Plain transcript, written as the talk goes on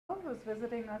who's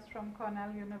visiting us from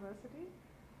Cornell University.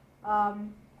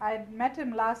 I met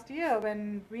him last year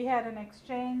when we had an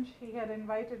exchange. He had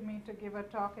invited me to give a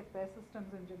talk at their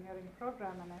systems engineering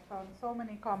program, and I found so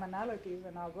many commonalities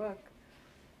in our work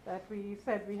that we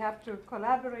said we have to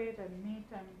collaborate and meet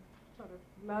and sort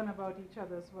of learn about each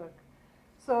other's work.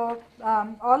 So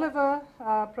Oliver,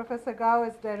 Professor Gao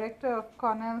is director of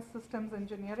Cornell's Systems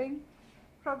Engineering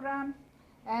program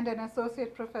and an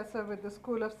associate professor with the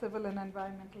School of Civil and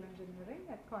Environmental Engineering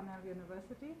at Cornell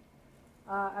University.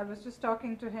 I was just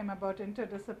talking to him about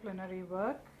interdisciplinary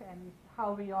work and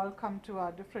how we all come to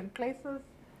our different places.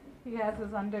 He has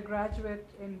his undergraduate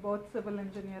in both civil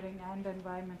engineering and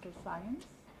environmental science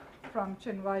from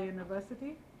Tsinghua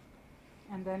University,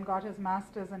 and then got his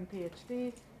master's and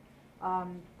PhD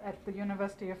at the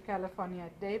University of California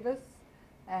at Davis,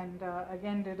 and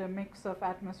again did a mix of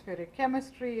atmospheric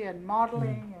chemistry and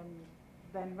modeling, and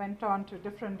then went on to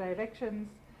different directions.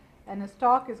 And his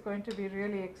talk is going to be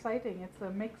really exciting. It's a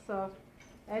mix of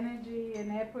energy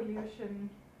and air pollution,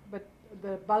 but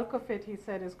the bulk of it, he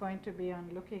said, is going to be on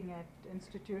looking at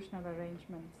institutional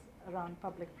arrangements around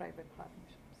public-private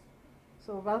partnerships.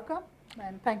 So welcome,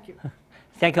 and thank you.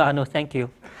 Thank you, Anu. Thank you.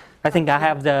 I think I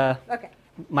have the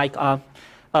mic on.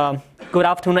 Good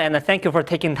afternoon, and thank you for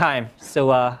taking time. So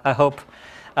I hope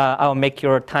I'll make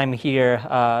your time here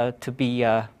to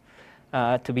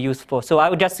be useful. So I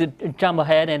will just jump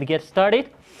ahead and get started.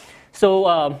 So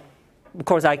of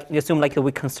course, I assume like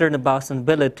we're concerned about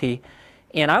sustainability,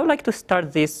 and I would like to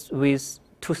start this with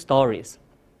two stories.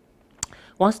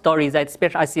 One story is that,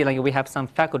 especially I see like we have some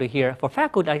faculty here. For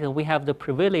faculty, we have the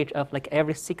privilege of like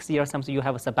every 6 years or something you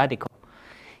have a sabbatical.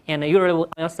 And usually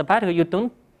on a sabbatical, you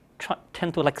don't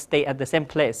tend to like stay at the same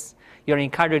place. You're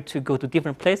encouraged to go to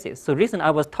different places. So recently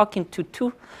I was talking to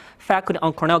two faculty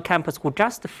on Cornell campus who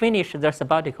just finished their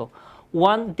sabbatical.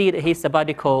 One did his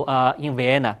sabbatical in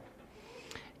Vienna,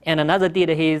 and another did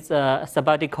his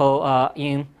sabbatical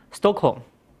in Stockholm.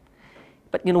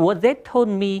 But you know what they told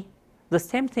me, the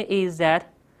same thing is that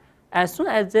as soon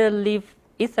as they leave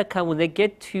Ithaca, when they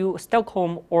get to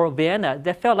Stockholm or Vienna,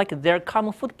 they felt like their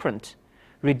carbon footprint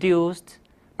reduced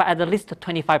by at least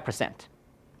 25%.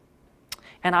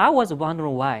 And I was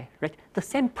wondering why, right? The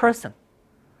same person,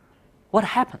 what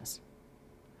happens?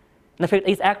 And the fact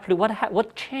is actually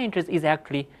what changes is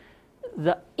actually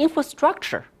the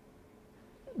infrastructure,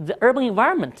 the urban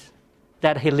environment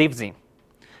that he lives in.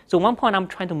 So one point I'm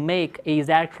trying to make is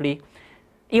actually,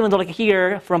 even though like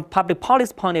here from public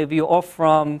policy point of view or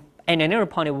from engineering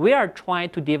point of view, we are trying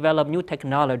to develop new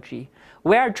technology.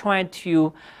 We are trying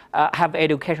to have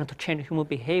education to change human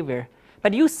behavior.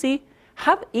 But you see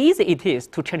how easy it is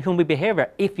to change human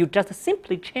behavior if you just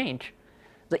simply change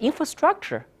the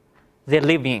infrastructure they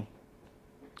live in,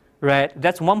 right?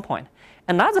 That's one point.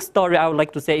 Another story I would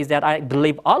like to say is that I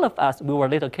believe all of us, we were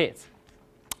little kids,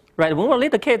 right? When we were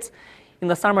little kids, in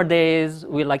the summer days,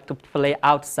 we like to play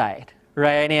outside,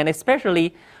 right? And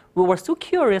especially, we were so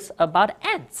curious about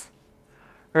ants,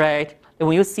 right? And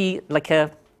when you see like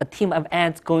a team of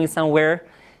ants going somewhere,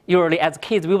 usually as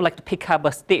kids, we would like to pick up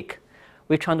a stick.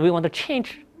 We want to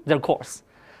change their course,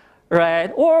 right?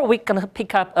 Or we can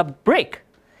pick up a brick.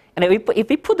 And if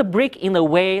we put the brick in the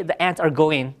way the ants are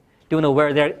going, do you know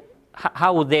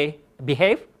how would they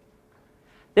behave?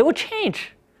 They will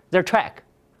change their track.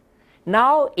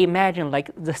 Now imagine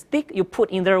like the stick you put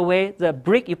in their way, the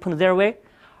brick you put in their way,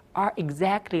 are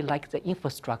exactly like the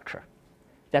infrastructure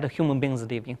that human beings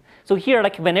live in. So here,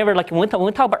 like whenever, like when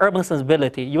we talk about urban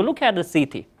sustainability, you look at the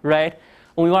city, right?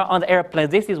 When you are on the airplane,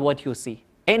 this is what you see.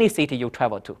 Any city you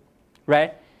travel to,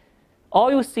 right? All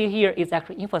you see here is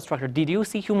actually infrastructure. Did you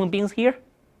see human beings here?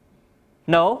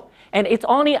 No. And it's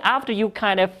only after you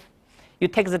you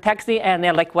take the taxi, and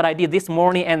then like what I did this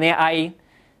morning, and then I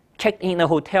checked in the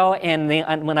hotel, and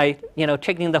then when I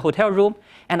checked in the hotel room,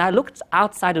 and I looked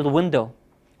outside of the window.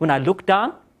 When I look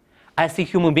down, I see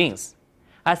human beings.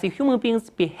 I see human beings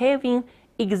behaving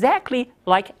exactly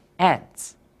like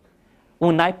ants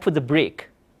when I put the brick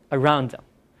around them.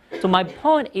 So my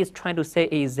point is trying to say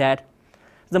is that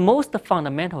the most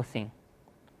fundamental thing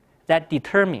that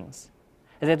determines,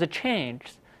 that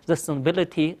changes the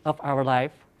sustainability of our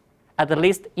life, at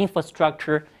least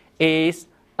infrastructure, is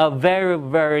a very,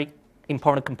 very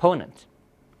important component.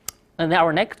 And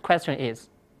our next question is,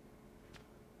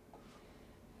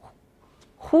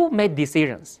 who made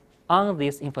decisions on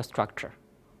this infrastructure?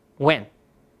 When?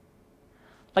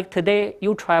 Like today,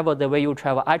 you travel the way you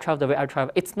travel, I travel the way I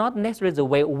travel. It's not necessarily the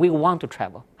way we want to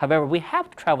travel. However, we have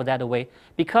to travel that way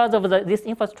because of this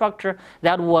infrastructure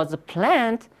that was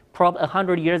planned probably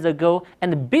 100 years ago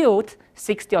and built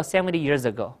 60 or 70 years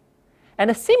ago.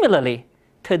 And similarly,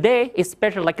 today,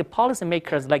 especially like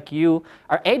policymakers like you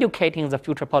are educating the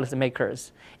future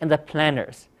policymakers and the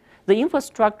planners. The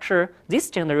infrastructure this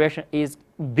generation is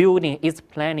building, is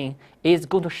planning, is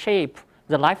going to shape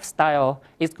the lifestyle,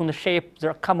 is going to shape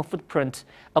the carbon footprint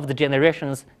of the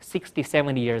generations 60,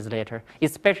 70 years later.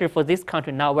 Especially for this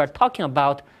country now, we're talking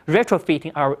about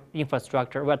retrofitting our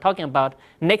infrastructure. We're talking about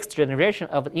next generation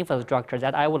of infrastructure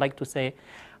that I would like to say,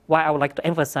 why I would like to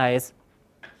emphasize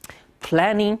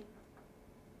planning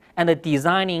and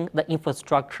designing the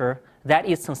infrastructure that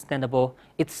is sustainable.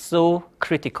 It's so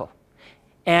critical.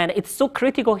 And it's so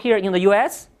critical here in the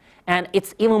US, and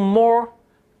it's even more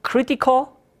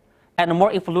critical and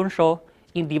more influential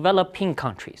in developing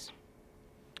countries.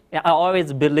 I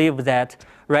always believe that,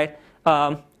 right?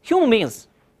 Human beings,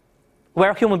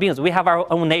 we're human beings. We have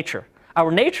our own nature.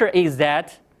 Our nature is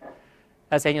that,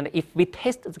 as I say, if we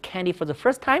taste the candy for the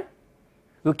first time,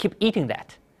 we'll keep eating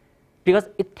that because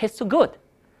it tastes so good.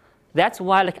 That's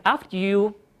why, like, after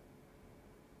you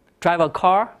drive a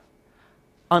car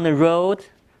on the road,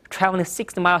 traveling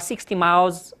 60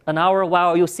 miles an hour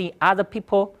while you see other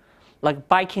people like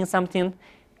biking something,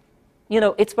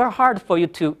 it's very hard for you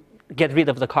to get rid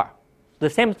of the car. The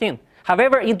same thing.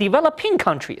 However, in developing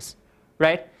countries,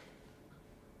 right,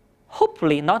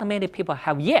 hopefully not many people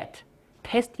have yet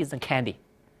tasted the candy.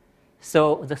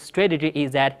 So the strategy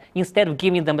is that instead of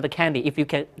giving them the candy, if you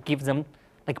can give them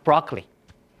like broccoli,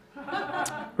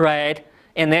 right?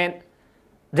 And then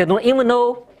they don't even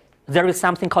know there is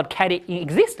something called candy in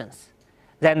existence.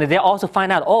 Then they also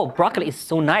find out, oh, broccoli is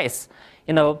so nice.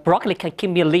 Broccoli can keep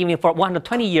me living for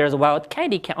 120 years, while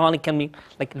candy can only keep me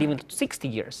like living 60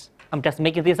 years. I'm just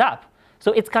making this up.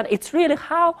 So it's really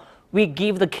how we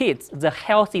give the kids the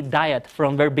healthy diet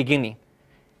from the very beginning.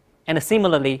 And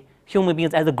similarly, human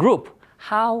beings as a group,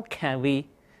 how can we,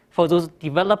 for those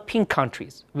developing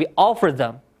countries, we offer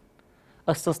them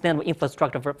a sustainable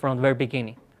infrastructure from the very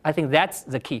beginning? I think that's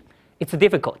the key. It's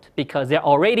difficult because they're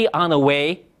already on the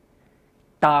way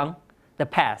down the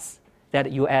path that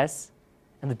the US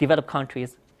and the developed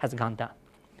countries has gone down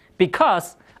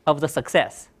because of the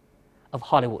success of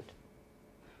Hollywood,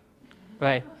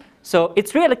 right? So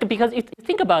it's really because if you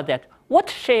think about that, what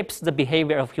shapes the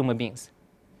behavior of human beings?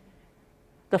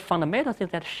 The fundamental thing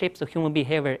that shapes the human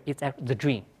behavior is the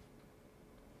dream.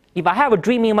 If I have a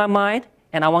dream in my mind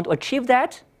and I want to achieve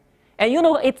that, and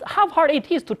it's how hard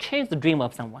it is to change the dream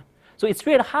of someone. So it's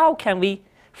really how can we,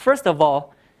 first of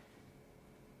all,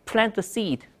 plant the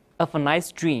seed of a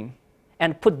nice dream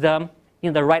and put them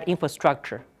in the right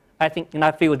infrastructure. I think, and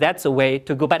I feel that's a way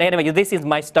to go. But anyway, this is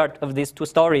my start of these two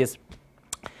stories.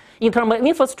 In terms of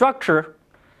infrastructure,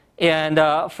 and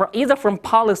either from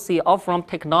policy or from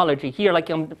technology, here like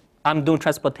I'm doing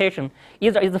transportation,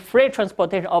 either it's free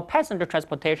transportation or passenger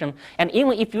transportation. And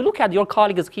even if you look at your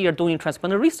colleagues here doing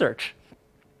transport research,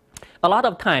 a lot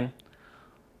of time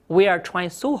we are trying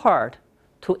so hard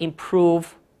to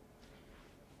improve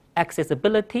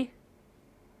accessibility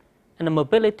and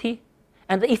mobility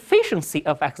and the efficiency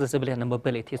of accessibility and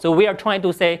mobility. So we are trying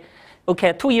to say,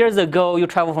 okay, 2 years ago, you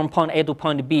travel from point A to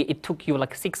point B, it took you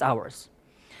like 6 hours.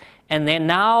 And then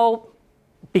now,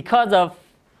 because of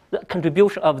the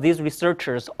contribution of these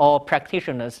researchers or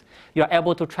practitioners, you are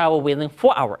able to travel within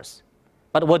 4 hours.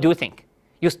 But what do you think?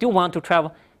 You still want to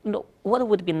travel? What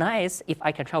would be nice if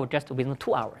I can travel just within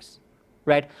 2 hours,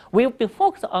 right? We've been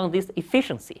focused on this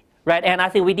efficiency, right? And I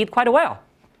think we did quite well,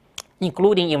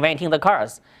 including inventing the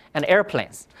cars and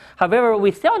airplanes. However,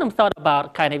 we seldom thought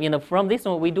about from this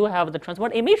one, we do have the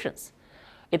transport emissions.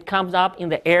 It comes up in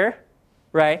the air,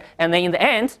 right? And then in the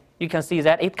end, you can see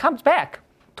that it comes back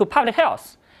to public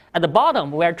health. At the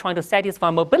bottom, we're trying to satisfy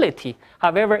mobility.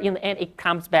 However, in the end, it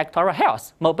comes back to our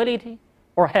health, mobility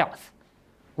or health.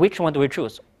 Which one do we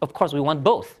choose? Of course, we want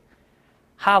both.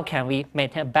 How can we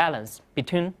maintain balance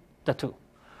between the two,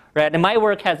 right? And my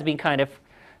work has been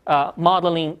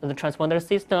modeling the transponder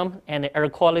system and the air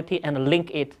quality and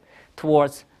link it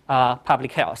towards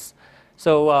public health.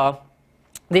 So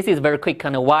this is very quick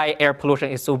why air pollution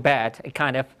is so bad.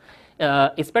 It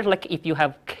especially if you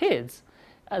have kids,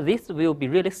 this will be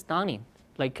really stunning.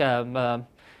 Like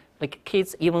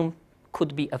kids even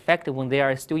could be affected when they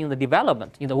are still in the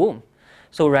development in the womb.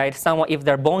 So right, if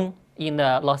they're born in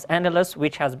Los Angeles,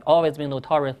 which has always been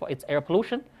notorious for its air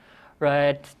pollution,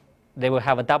 right? They will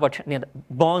have a double chance,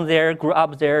 born there, grew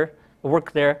up there,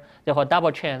 work there, they have a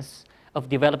double chance of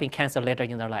developing cancer later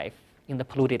in their life in the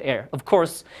polluted air. Of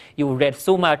course, you read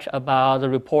so much about the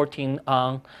reporting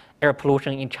on air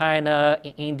pollution in China,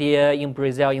 in India, in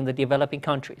Brazil, in the developing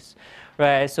countries,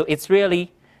 right? So it's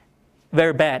really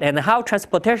very bad. And how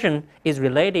transportation is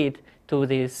related to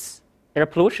this air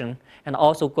pollution and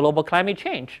also global climate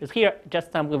change. Here,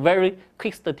 just some very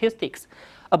quick statistics.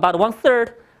 About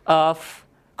 1/3 of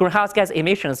greenhouse gas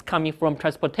emissions coming from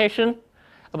transportation.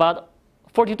 About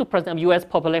 42% of US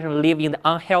population live in the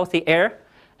unhealthy air.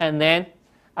 And then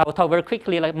I will talk very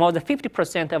quickly, like more than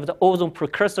 50% of the ozone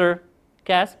precursor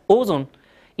gas. Ozone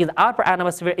in the upper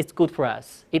atmosphere is good for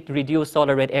us. It reduces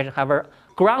solar radiation. However,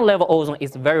 ground level ozone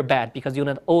is very bad because you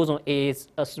know ozone is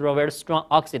a very strong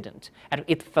oxidant and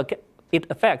it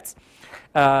affects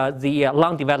the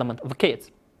lung development of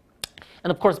kids.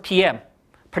 And of course, PM,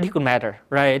 particulate matter,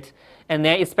 right? And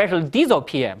then especially diesel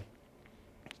PM.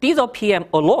 Diesel PM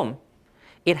alone,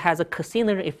 it has a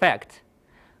carcinogen effect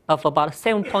of about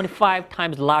 7.5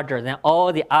 times larger than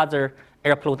all the other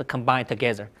air pollutants combined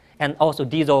together. And also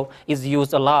diesel is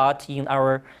used a lot in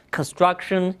our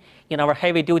construction, in our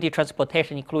heavy-duty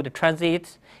transportation, including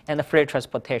transit and the freight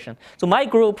transportation. So my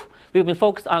group, we've been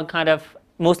focused on kind of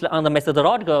mostly on the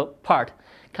methodological part,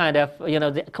 kind of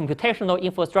the computational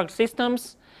infrastructure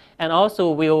systems, and also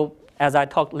we'll, as I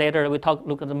talk later,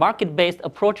 look at the market-based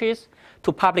approaches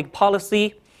to public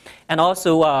policy. And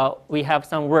also, we have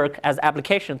some work as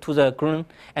application to the green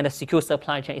and the secure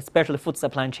supply chain, especially food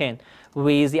supply chain,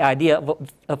 with the idea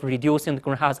of reducing the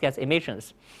greenhouse gas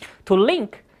emissions. To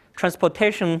link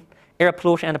transportation, air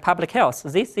pollution, and public health,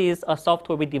 this is a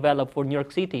software we developed for New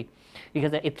York City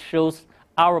because it shows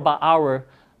hour by hour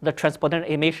the transportation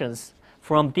emissions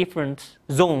from different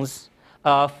zones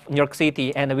of New York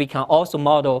City, and we can also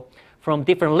model from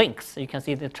different links. You can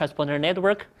see the transponder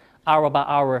network, hour by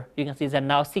hour. You can see that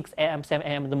now 6 a.m., 7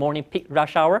 a.m. in the morning peak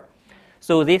rush hour.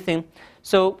 So these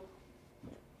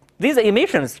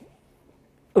emissions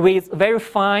with very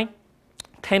fine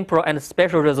temporal and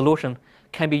spatial resolution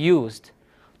can be used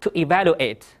to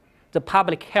evaluate the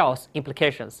public health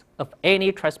implications of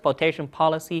any transportation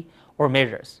policy or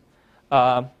measures.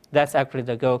 That's actually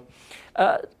the goal.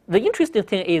 The interesting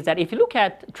thing is that if you look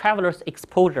at travelers'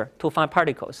 exposure to fine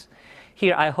particles,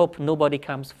 here I hope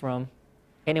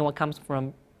anyone comes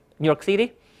from New York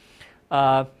City,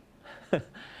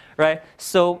 right?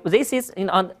 So this is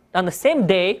on the same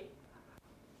day.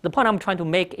 The point I'm trying to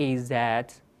make is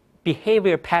that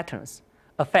behavior patterns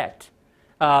affect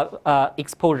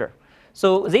exposure.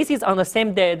 So this is on the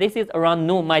same day. This is around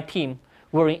noon. My team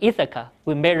were in Ithaca.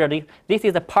 We measured it. This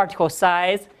is the particle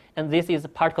size, and this is the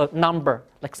particle number,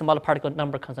 like smaller particle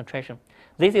number concentration.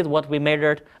 This is what we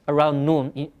measured around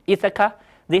noon in Ithaca.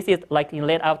 This is like in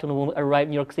late afternoon when we arrived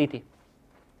in New York City.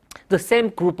 The same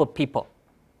group of people,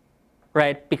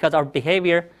 right? Because our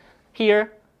behavior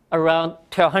here around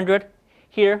 1,200,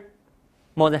 here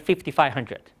more than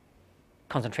 5,500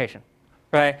 concentration,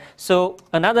 right? So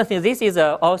another thing, this is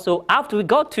also after we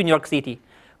got to New York City,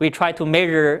 we try to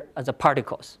measure the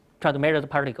particles,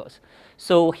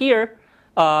 So here,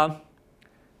 and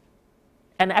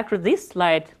actually this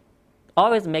slide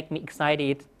always makes me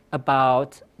excited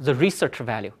about the research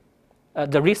value,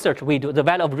 the research we do, the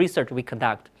value of research we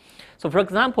conduct. So for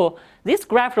example, this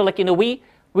graph, like, we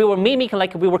were mimicking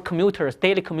like we were commuters,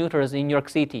 daily commuters in New York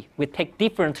City. We take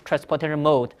different transportation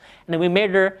mode, and then we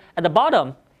measure at the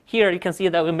bottom. Here you can see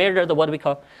that we measure what we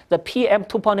call the PM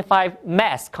 2.5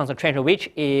 mass concentration, which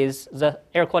is the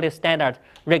air quality standard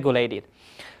regulated.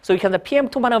 So you can the PM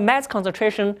 2.5 mass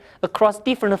concentration across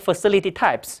different facility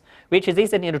types, which is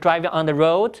this in driving on the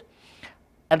road,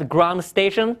 at the ground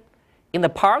station, in the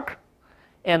park,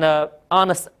 and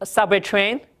on a subway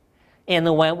train,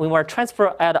 and when we were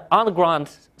transferred at an underground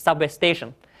subway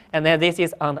station. And then this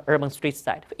is on the urban street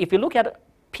side. If you look at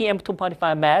PM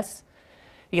 2.5 mass,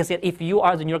 you can see if you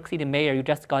are the New York City mayor, you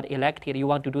just got elected, you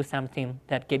want to do something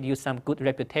that gives you some good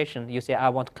reputation. You say, I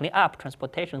want to clean up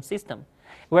transportation system.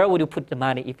 Where would you put the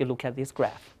money if you look at this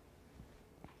graph?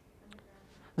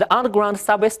 The underground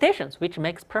subway stations, which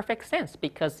makes perfect sense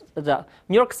because the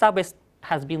New York subway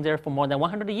has been there for more than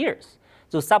 100 years.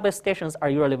 So subway stations are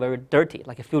usually very dirty,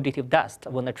 like a fugitive dust.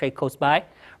 When the train goes by,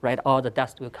 right, all the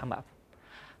dust will come up.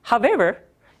 However,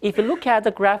 if you look at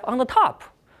the graph on the top,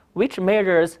 which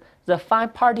measures the fine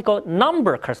particle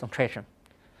number concentration,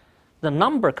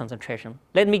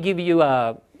 let me give you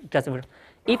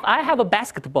if I have a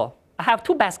basketball, I have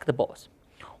two basketballs.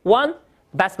 One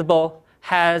basketball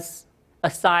has a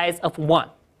size of 1.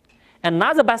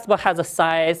 Another basketball has a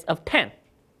size of 10.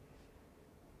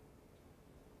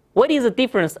 What is the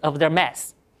difference of their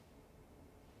mass?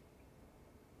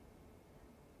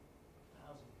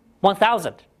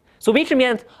 1,000. So which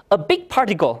means a big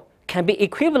particle can be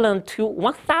equivalent to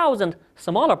 1,000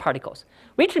 smaller particles,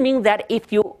 which means that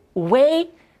if you weigh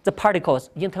the particles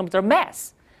in terms of their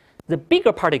mass, the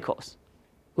bigger particles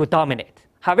will dominate.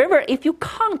 However, if you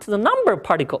count the number of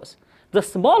particles, the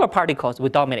smaller particles will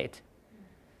dominate.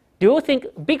 Do you think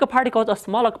bigger particles or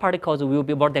smaller particles will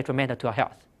be more detrimental to our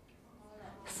health?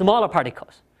 Smaller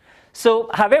particles. So,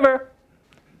 however,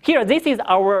 here this is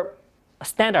our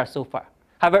standard so far.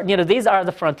 However, these are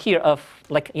the frontier of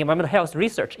environmental health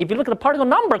research. If you look at the particle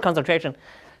number concentration,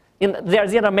 they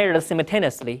are measured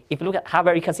simultaneously. If you look at,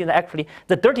 however, you can see that actually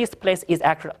the dirtiest place is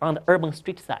actually on the urban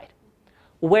street side,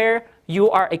 where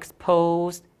you are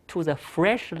exposed to the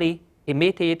freshly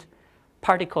emitted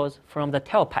particles from the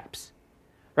tailpipes,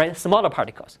 right? Smaller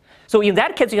particles. So in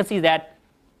that case, you can see that.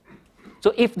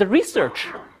 So if the research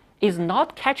is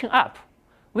not catching up,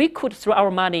 we could throw our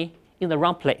money in the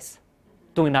wrong place,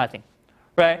 doing nothing,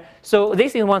 right? So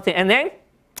this is one thing. And then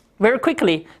very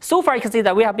quickly, so far you can see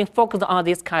that we have been focused on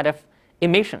these kind of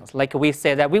emissions. Like we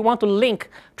said that we want to link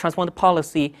transport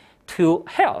policy to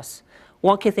health.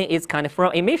 One key thing is kind of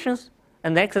from emissions,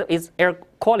 and next is air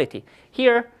quality.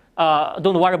 Here,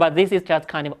 don't worry about this, is just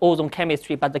kind of ozone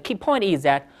chemistry, but the key point is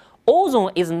that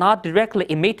ozone is not directly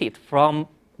emitted from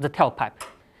the tailpipe.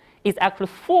 It's actually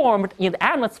formed in the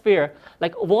atmosphere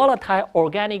like volatile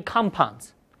organic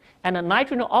compounds. And the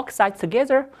nitrogen oxides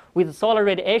together with solar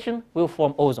radiation will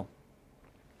form ozone,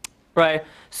 right?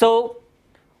 So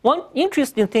one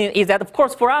interesting thing is that, of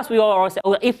course, for us, we always say,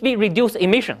 well, if we reduce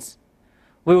emissions,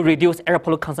 we will reduce air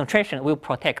pollutant concentration, we will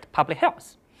protect public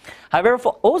health. However,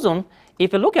 for ozone,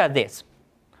 if you look at this,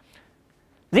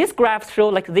 these graphs show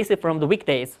like this is from the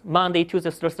weekdays, Monday,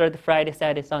 Tuesday, Thursday, Friday,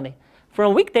 Saturday, Sunday.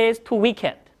 From weekdays to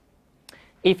weekend.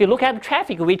 If you look at the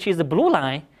traffic, which is the blue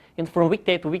line, and from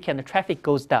weekday to weekend, the traffic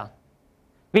goes down,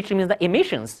 which means the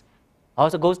emissions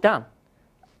also goes down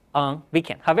on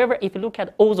weekend. However, if you look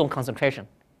at ozone concentration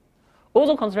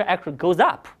actually goes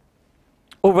up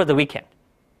over the weekend.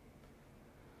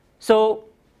 So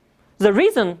the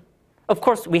reason, of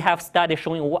course, we have studies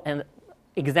showing and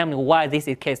examining why this is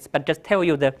the case, but just tell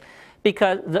you that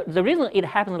because the reason it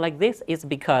happens like this is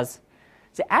because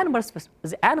the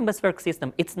atmospheric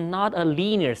system, it's not a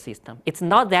linear system. It's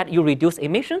not that you reduce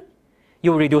emission,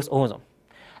 you reduce ozone.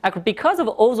 Actually, because of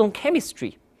ozone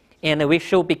chemistry, and we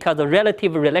show because the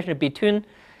relative relationship between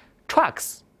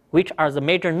trucks, which are the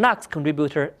major NOx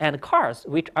contributor, and cars,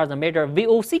 which are the major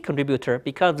VOC contributor,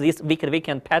 because this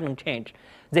weekend pattern change,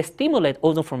 they stimulate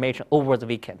ozone formation over the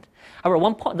weekend.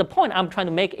 However, the point I'm trying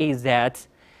to make is that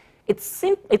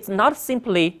it's not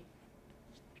simply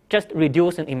just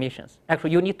reducing emissions.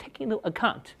 Actually, you need to take into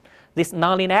account this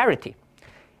nonlinearity.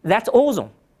 That's ozone.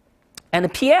 And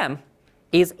PM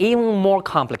is even more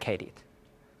complicated.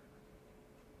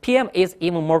 PM is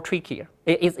even more trickier.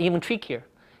 It is even trickier.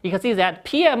 You can see that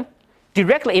PM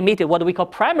directly emitted, what we call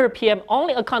primary PM,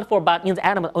 only account for about, in the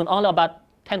animal, only about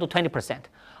 10 to 20%,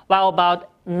 while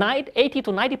about 80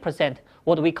 to 90%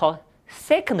 what we call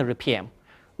secondary PM,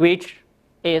 which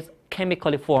is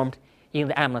chemically formed in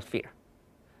the atmosphere.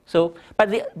 So, but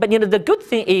the good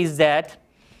thing is that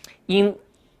in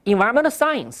environmental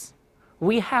science,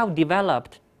 we have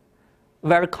developed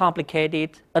very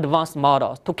complicated advanced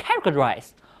models to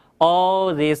characterize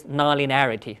all this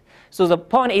nonlinearity. So the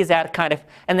point is that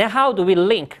and then how do we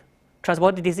link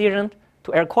transport decision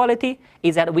to air quality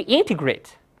is that we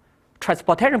integrate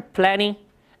transportation planning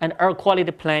and air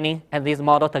quality planning and these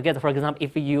models together. For example,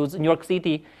 if we use New York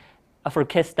City for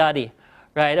case study,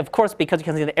 right? Of course, because you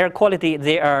can see the air quality,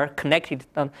 they are connected.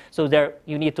 So there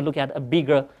you need to look at a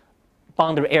bigger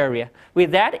boundary area.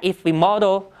 With that, if we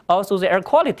model also the air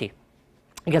quality,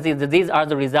 you can see that these are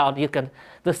the results.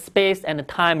 The space and the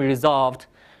time resolved,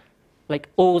 like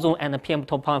ozone and the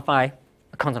PM2.5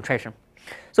 concentration.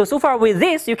 So far with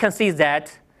this, you can see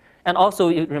that, and also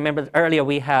you remember earlier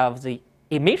we have the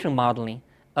emission modeling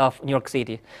of New York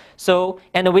City.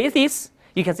 And with this,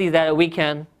 you can see that we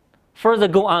can further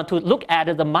go on to look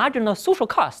at the marginal social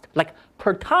cost, like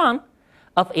per ton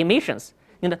of emissions,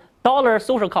 dollar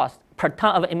social cost per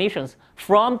ton of emissions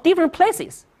from different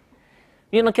places.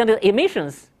 The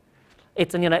emissions,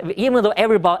 it's even though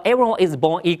everyone is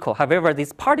born equal. However,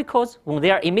 these particles, when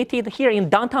they are emitted here in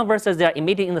downtown versus they are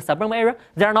emitted in the suburban area,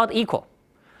 they are not equal,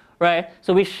 right?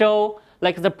 So we show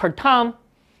like the per ton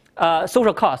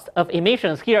social cost of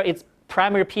emissions. Here it's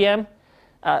primary PM,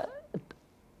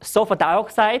 sulfur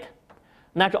dioxide,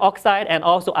 nitric oxide, and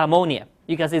also ammonia.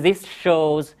 You can see this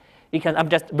shows. I'm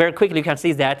just very quickly. You can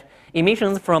see that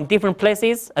emissions from different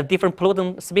places, different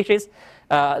pollutant species,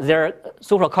 their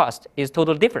social cost is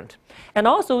totally different. And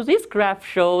also, this graph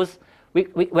shows we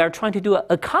are trying to do a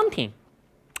accounting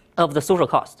of the social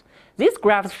cost. This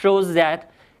graph shows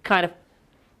that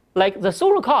like the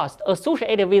social cost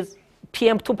associated with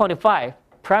PM2.5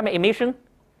 primary emission,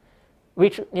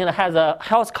 which has a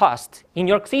health cost in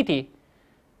New York City.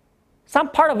 Some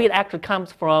part of it actually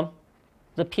comes from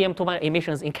the PM2.5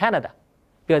 emissions in Canada,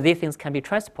 because these things can be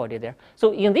transported there.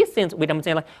 So in this sense, I'm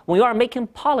saying, like, when you are making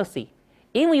policy,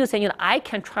 even when you say, I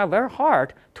can try very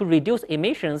hard to reduce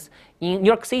emissions in New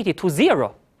York City to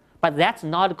 0, but that's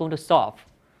not going to solve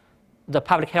the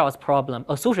public health problem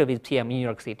associated with PM in New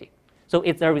York City. So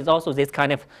there is also this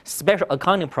kind of special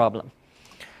accounting problem.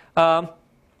 A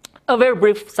very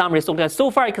brief summary.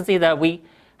 So far, you can see that we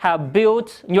have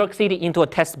built New York City into a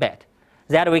test bed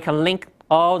that we can link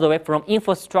all the way from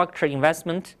infrastructure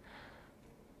investment,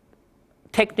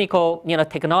 technical,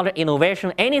 technology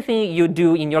innovation, anything you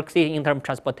do in New York City in terms of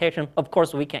transportation. Of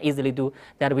course, we can easily do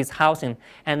that with housing,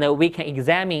 and we can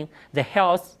examine the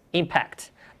health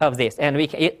impact of this, and we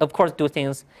can, of course, do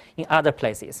things in other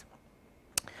places.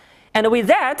 And with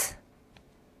that,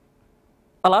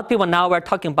 a lot of people now are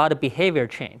talking about the behavior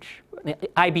change.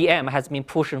 IBM has been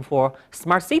pushing for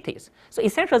smart cities. So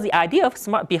essentially, the idea of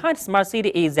behind smart city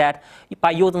is that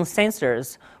by using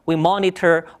sensors, we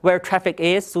monitor where traffic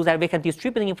is so that we can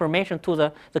distribute information to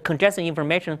the congestion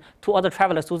information to other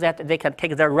travelers so that they can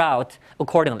take their route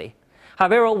accordingly.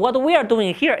 However, what we are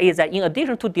doing here is that in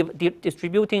addition to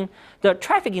distributing the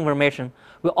traffic information,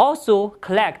 we also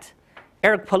collect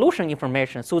air pollution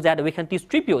information so that we can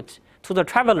distribute to the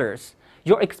travelers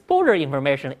your exposure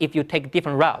information if you take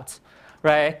different routes,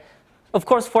 right? Of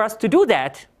course, for us to do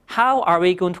that, how are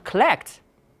we going to collect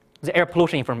the air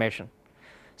pollution information?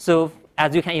 So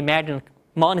as you can imagine,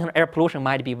 monitoring air pollution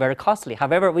might be very costly.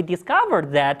 However, we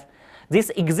discovered that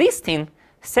this existing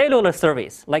cellular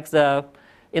service, like the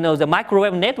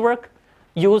microwave network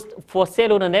used for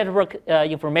cellular network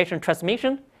information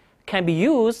transmission, can be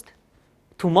used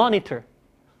to monitor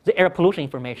the air pollution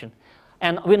information.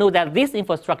 And we know that this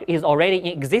infrastructure is already in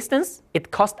existence.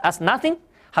 It costs us nothing.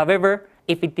 However,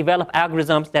 if we develop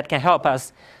algorithms that can help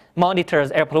us monitor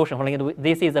air pollution,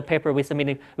 this is a paper we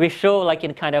submitted. We show like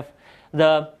in kind of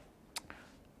the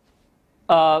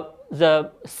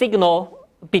signal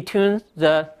between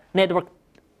the network,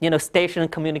 station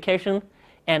communication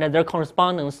and their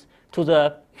correspondence to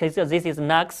the. This is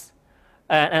NUX,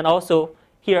 and also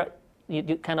here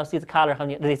you kind of see the color.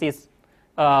 This is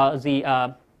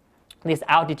this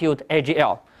altitude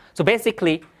AGL. So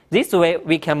basically, this way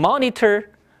we can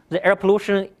monitor the air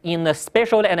pollution in a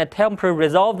spatial and a temporal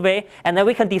resolved way, and then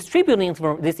we can distribute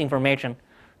this information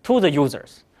to the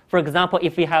users. For example,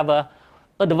 if we have an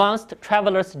advanced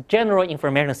traveler's general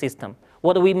information system,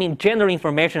 what do we mean general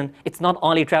information? It's not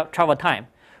only travel time.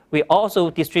 We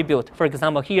also distribute, for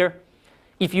example, here,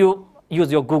 if you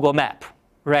use your Google map,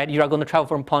 right, you are going to travel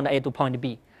from point A to point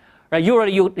B. Right?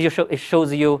 It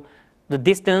shows you the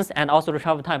distance and also the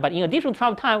travel time. But in addition to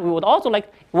travel time, we would also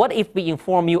like, what if we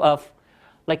inform you of,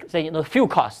 like, say, fuel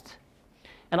cost,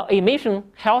 and emission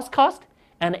health cost,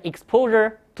 and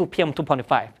exposure to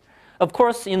PM2.5. Of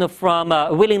course, from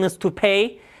willingness to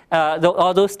pay,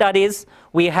 all those studies,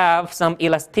 we have some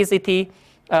elasticity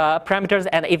parameters.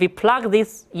 And if we plug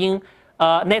this in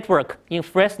network in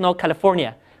Fresno,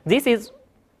 California, this is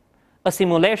a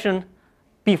simulation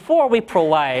before we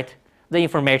provide the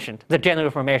information, the general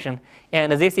information,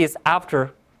 and this is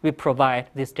after we provide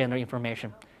this general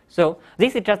information. So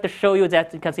this is just to show you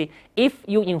that you can see if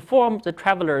you inform the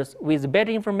travelers with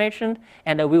better information,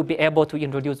 and we'll be able to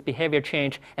introduce behavior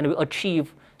change and we'll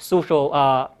achieve social,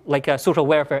 social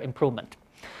welfare improvement.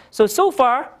 So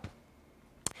far,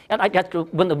 and I just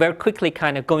want to very quickly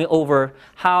kind of going over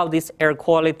how this air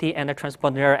quality and the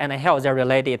transport air and the health are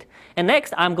related. And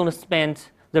next, I'm going to spend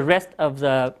the rest of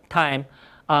the time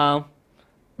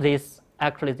this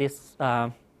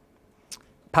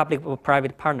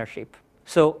public-private partnership.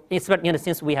 So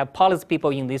since we have policy people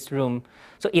in this room,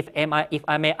 so if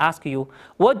I may ask you,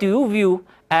 what do you view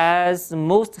as the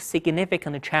most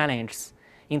significant challenge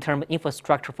in terms of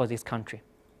infrastructure for this country?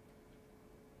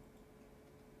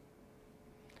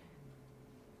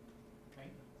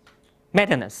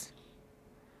 Maintenance.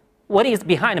 What is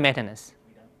behind maintenance?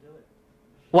 We don't do it.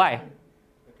 Why?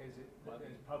 Because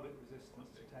there's public resistance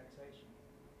to taxation.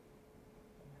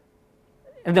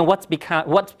 And then what's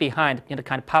behind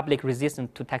kind of public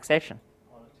resistance to taxation?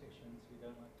 Politicians who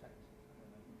don't like tax.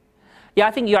 Yeah,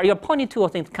 I think you're pointing to, I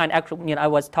think, kind of actually, I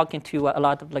was talking to a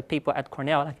lot of people at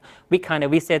Cornell.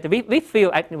 We said we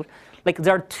feel like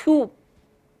there are two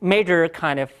major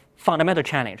kind of fundamental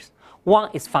challenges. One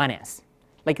is finance.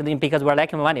 Because we're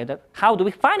lacking money, how do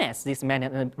we finance this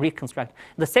and reconstruct?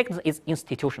 The second is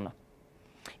institutional.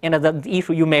 And the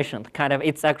issue you mentioned, kind of,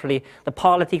 it's actually the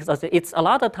politics. It's a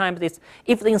lot of times,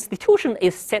 if the institution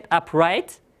is set up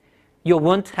right, you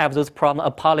won't have those problems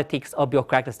of politics or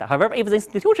bureaucratic stuff. However, if the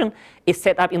institution is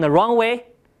set up in the wrong way,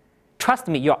 trust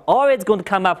me, you're always going to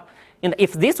come up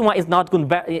if this one is not going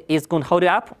to hold you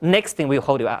up, next thing will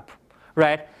hold you up,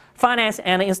 right? Finance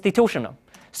and institutional.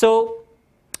 So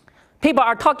people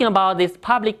are talking about this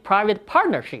public-private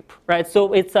partnership, right?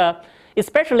 So it's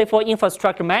especially for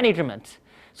infrastructure management.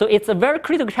 So it's a very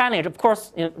critical challenge. Of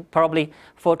course, probably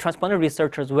for transponder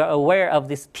researchers, we're aware of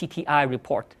this TTI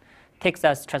report,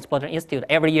 Texas Transponder Institute.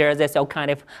 Every year they say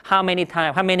kind of how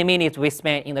many minutes we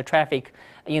spend in the traffic,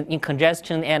 in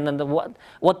congestion, and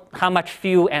how much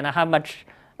fuel and how much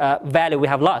value we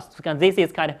have lost. Because this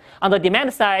is kind of on the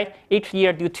demand side each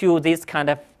year due to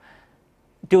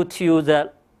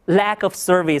the lack of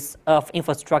service of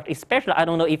infrastructure, especially I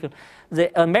don't know if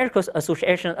the American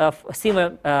Association of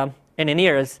Civil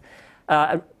Engineers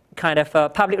kind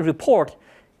of public report,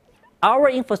 our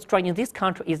infrastructure in this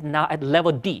country is now at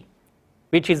level D,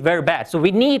 which is very bad. So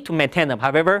we need to maintain them.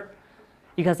 However,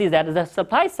 you can see that the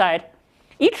supply side,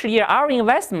 each year our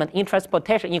investment in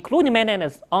transportation, including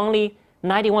maintenance, only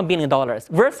 $91 billion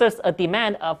versus a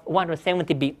demand of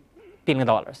 $170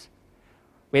 billion.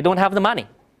 We don't have the money.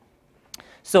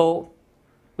 So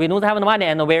we don't have the money,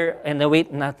 and we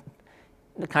not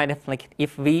kind of like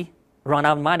if we run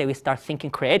out of money, we start thinking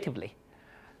creatively.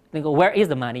 They go, where is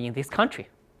the money in this country?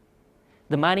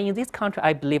 The money in this country,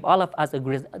 I believe all of us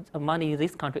agree, the money in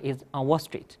this country is on Wall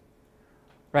Street,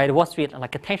 right? Wall Street,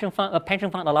 like a pension fund,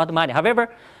 a lot of money. However,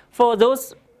 for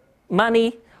those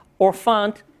money or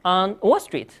fund on Wall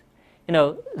Street,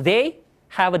 they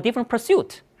have a different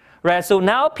pursuit, right? So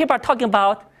now people are talking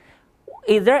about,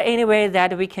 is there any way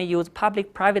that we can use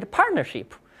public-private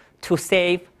partnership to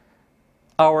save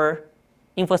our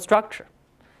infrastructure?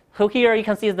 So here you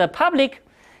can see the public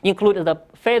include the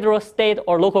federal, state,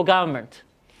 or local government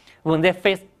when they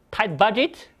face tight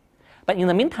budget. But in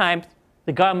the meantime,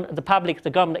 the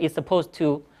government is supposed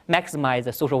to maximize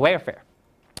the social welfare.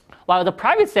 While the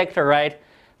private sector, right,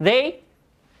 they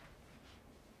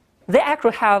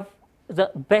actually have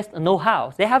the best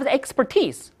know-how. They have the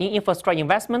expertise in infrastructure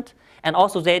investment, and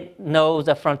also they know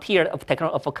the frontier of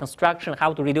technology of construction,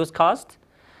 how to reduce cost,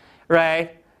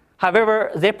 right?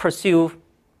 However, they pursue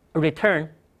a return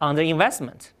on their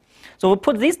investment. So we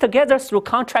put these together through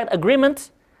contract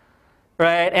agreement,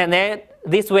 right? And then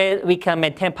this way we can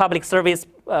maintain public service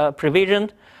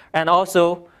provision, and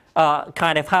also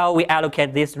kind of how we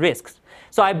allocate these risks.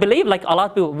 So I believe, like a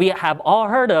lot of people, we have all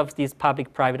heard of this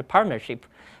public-private partnership.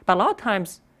 But a lot of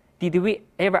times, did we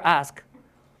ever ask,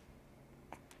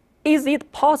 is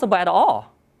it possible at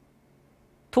all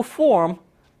to form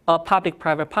a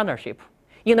public-private partnership?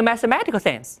 In the mathematical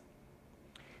sense,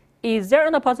 is there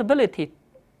a possibility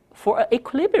for an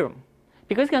equilibrium?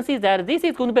 Because you can see that this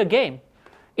is going to be a game.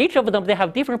 Each of them, they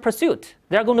have different pursuits.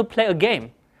 They're going to play a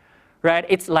game, right?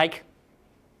 It's like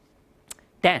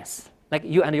dance, like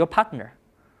you and your partner.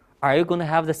 Are you going to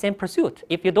have the same pursuit?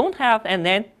 If you don't have, and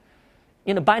then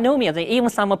by no means, even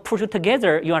someone push you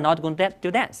together, you are not going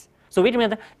to dance. So which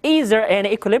means, is there an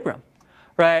equilibrium,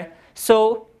 right?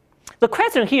 So the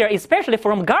question here, especially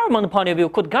from government point of view,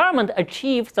 could government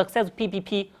achieve success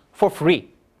PPP for free?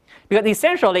 Because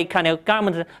essentially, kind of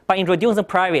government, by introducing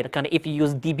private, kind of if you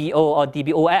use DBO or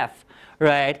DBOF,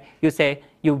 right? You say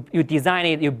you design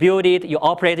it, you build it, you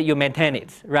operate it, you maintain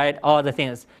it, right? All the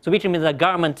things. So which means the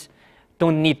government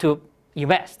don't need to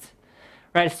invest,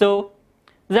 right? So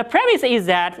the premise is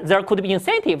that there could be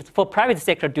incentives for private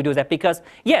sector to do that because,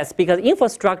 yes, because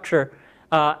infrastructure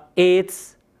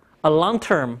it's a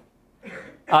long-term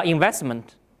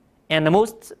investment, and the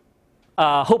most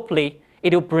hopefully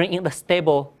it will bring in the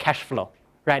stable cash flow,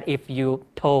 right? If you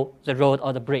tow the road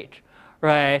or the bridge,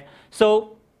 right?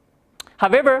 So,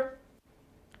 however,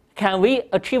 can we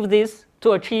achieve this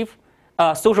to achieve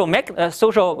social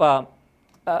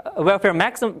welfare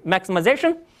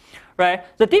maximization? Right?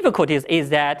 The difficulties is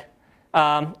that,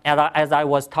 as I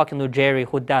was talking to Jerry,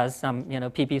 who does some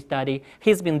PP study,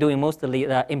 he's been doing mostly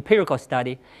the empirical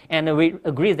study, and we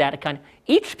agree that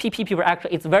each PPP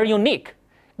actually is very unique.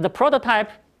 The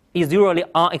prototype is usually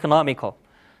uneconomical.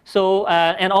 So,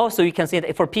 and also you can see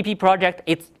that for PP project,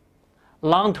 it's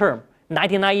long-term,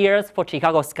 99 years for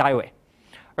Chicago Skyway,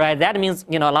 right? That means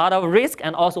a lot of risk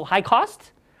and also high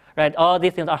cost, right? All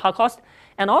these things are high cost.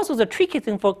 And also the tricky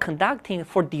thing for conducting,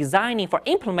 for designing, for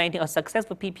implementing a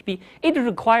successful PPP, it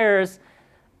requires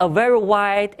a very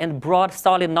wide and broad,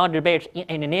 solid knowledge base in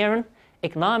engineering,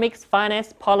 economics,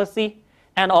 finance, policy,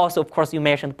 and also, of course, you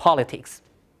mentioned politics,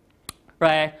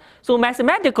 right? So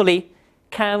mathematically,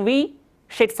 can we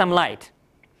shed some light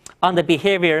on the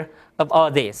behavior of all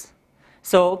this?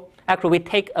 So actually we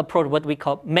take approach what we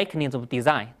call mechanism of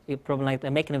design. A problem like the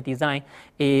mechanism of design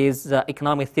is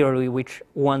economic theory, which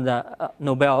won the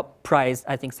Nobel Prize,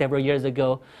 I think, several years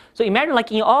ago. So imagine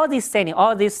like in all these settings,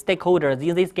 all these stakeholders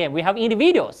in this game, we have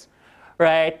individuals,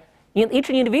 right? In each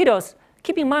individuals,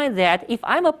 keep in mind that if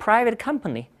I'm a private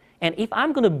company and if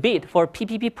I'm going to bid for a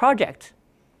PPP project,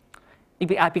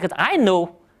 because I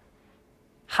know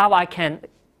how I can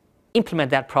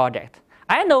implement that project,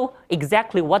 I know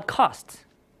exactly what costs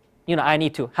I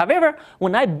need to. However,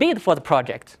 when I bid for the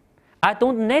project, I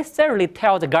don't necessarily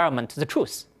tell the government the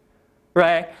truth,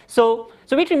 right? So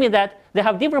which means that they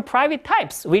have different private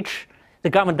types, which the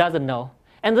government doesn't know.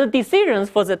 And the decisions,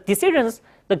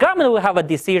 the government will have a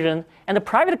decision, and the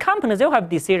private companies, they'll have a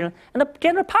decision, and the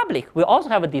general public will also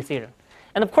have a decision.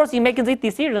 And of course, in making this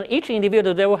decision, each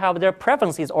individual, they will have their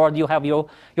preferences, or you have your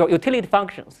utility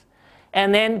functions.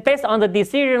 And then based on the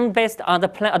decision, based on the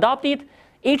plan adopted,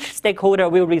 each stakeholder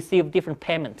will receive different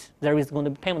payment. There is going to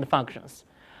be payment functions,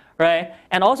 right?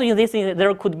 And also in this,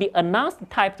 there could be announced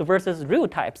types versus real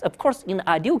types. Of course, in the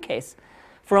ideal case,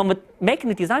 from a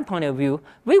mechanism design point of view,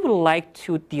 we would like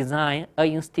to design an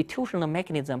institutional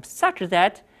mechanism such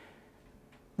that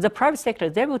the private sector,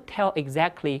 they will tell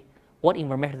exactly what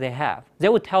information they have. They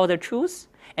will tell the truth,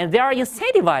 and they are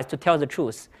incentivized to tell the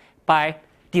truth by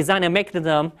designing a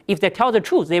mechanism. If they tell the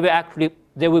truth,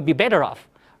 they will be better off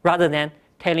rather than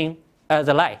telling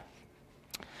the lie.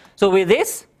 So with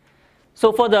this,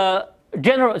 so for the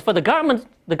government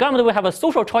will have a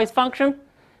social choice function,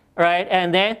 right?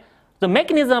 And then the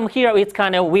mechanism here is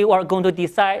kind of we are going to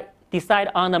decide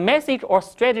on the message or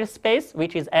strategy space,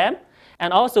 which is M,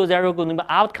 and also there is going to be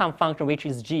outcome function, which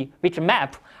is G, which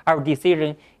map our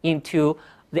decision into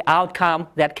the outcome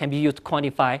that can be used to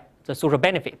quantify the social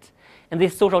benefit. And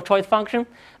this social choice function,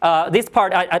 this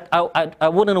part I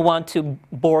wouldn't want to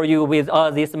bore you with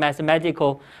all this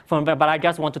mathematical formula, but I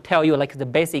just want to tell you like the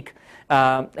basic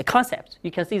concept. You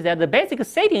can see that the basic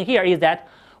setting here is that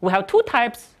we have two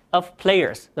types of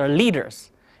players. There are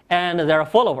leaders and there are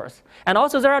followers. And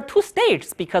also there are two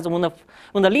stages, because when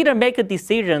the leader makes a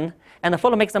decision and the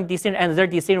follower makes some decision, and their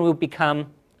decision will become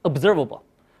observable,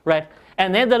 right?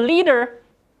 And then the leader,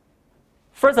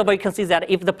 first of all, you can see that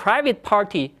if the private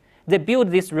party, they build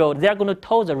this road, they're going to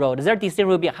toll the road. Their decision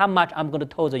will be how much I'm going to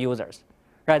toll the users,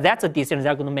 right? That's a decision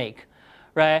they're going to make,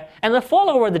 right? And the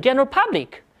follower, the general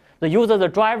public, the user, the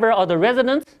driver, or the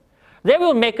residents, they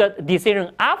will make a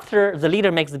decision after the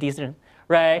leader makes the decision,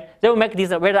 right? They will make a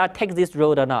decision whether I take this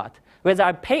road or not, whether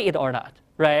I pay it or not,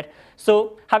 right?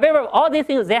 So, however, all these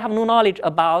things, they have no knowledge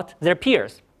about their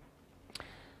peers.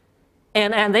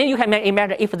 And then you can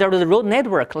imagine if there is a road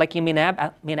network, like in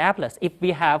Minneapolis, if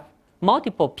we have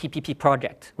multiple PPP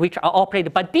projects, which are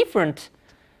operated by different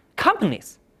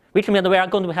companies, which means we are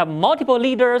going to have multiple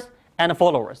leaders and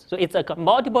followers. So it's a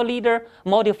multiple leader,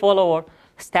 multi-follower,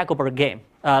 stackable game,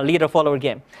 leader-follower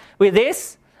game. With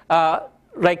this,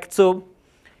 so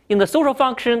in the social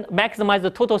function, maximize the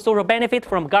total social benefit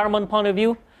from government point of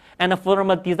view, and from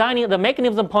a designing the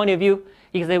mechanism point of view,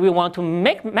 is that we want to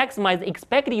maximize the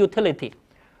expected utility,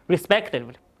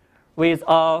 respectively, with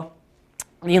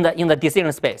in the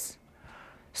decision space.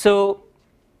 So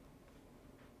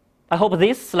I hope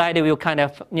this slide will kind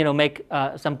of make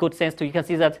some good sense to you. You can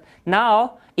see that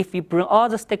now, if we bring all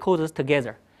the stakeholders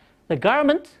together, the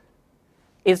government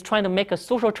is trying to make a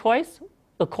social choice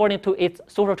according to its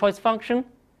social choice function.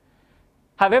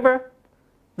 However,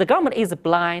 the government is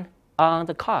blind on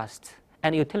the cost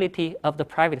and utility of the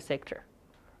private sector,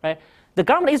 right? The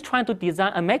government is trying to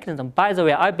design a mechanism. By the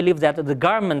way, I believe that the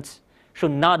government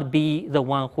should not be the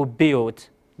one who builds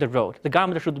the road. The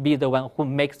government should be the one who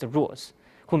makes the rules,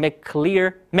 who make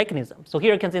clear mechanisms. So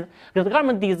here you can see the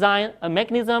government design a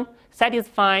mechanism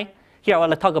satisfying. Here I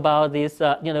want to talk about this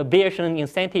Bayesian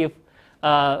incentive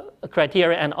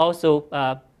criteria, and also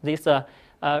this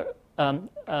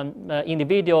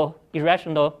individual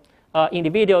irrational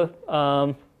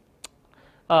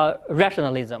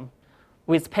rationalism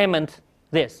with payment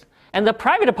this. And the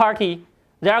private party,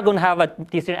 they are going to have a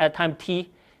decision at time t,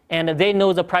 and they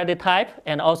know the private type,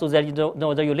 and also they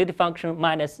know the utility function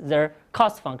minus their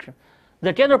cost function.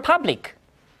 The general public,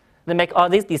 they make all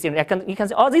these decisions. You can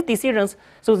see all these decisions.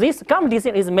 So this government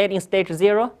decision is made in stage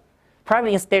 0,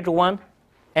 private in stage 1,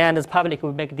 and the public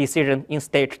will make a decision in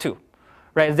stage 2.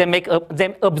 Right?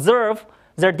 They observe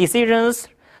their decisions.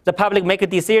 The public make a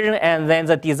decision, and then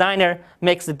the designer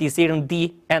makes the decision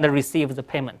D and receives the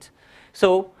payment.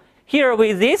 So here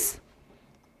with this,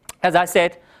 as I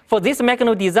said, for this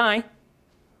mechanism design,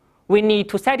 we need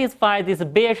to satisfy this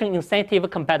Bayesian incentive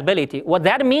compatibility. What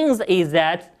that means is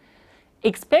that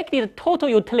expected total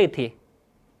utility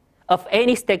of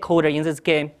any stakeholder in this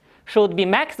game should be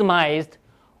maximized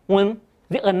when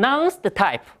they announce the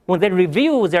type, when they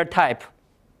review their type,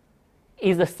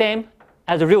 is the same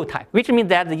as the real type, which means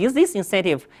that use this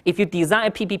incentive, if you design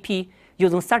a PPP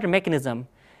using such a mechanism,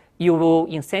 you will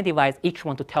incentivize each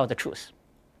one to tell the truth,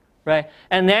 right?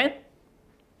 And then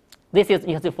this is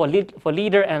for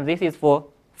leader, and this is for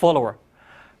follower.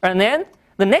 And then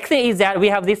the next thing is that we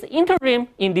have this interim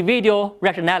individual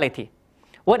rationality.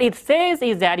 What it says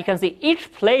is that you can see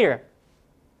each player,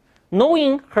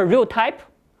 knowing her real type,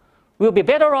 will be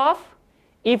better off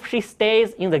if she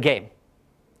stays in the game,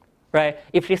 right?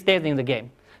 If she stays in the game.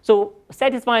 So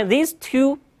satisfying these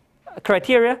two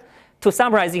criteria, to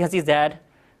summarize, you can see that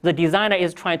the designer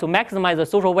is trying to maximize the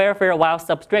social welfare while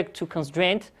subject to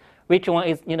constraint. Which one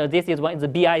is, this is one is the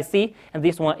BIC, and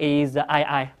this one is the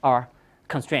IIR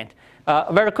constraint.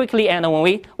 Very quickly, and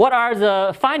what are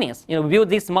the findings? We build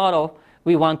this model,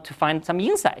 we want to find some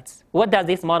insights. What does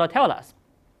this model tell us?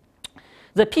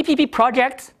 The PPP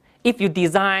project, if you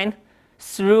design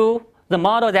through the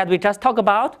model that we just talked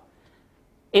about,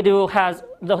 it will have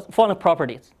the following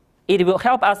properties. It will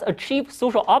help us achieve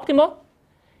social optimal,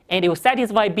 and it will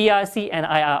satisfy BIC and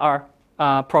IIR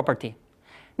property.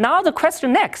 Now the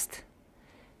question next,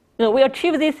 we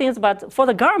achieve these things, but for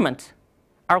the government,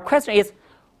 our question is,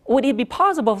 would it be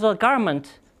possible for the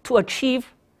government to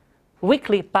achieve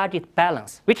weekly budget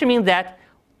balance? Which means that,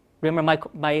 remember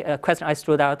my question I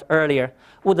threw out earlier,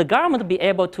 would the government be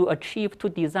able to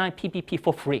design PPP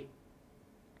for free?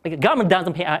 Like the government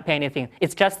doesn't pay anything.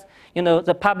 It's just,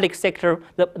 the public sector,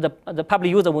 the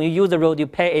public user, when you use the road, you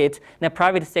pay it. In the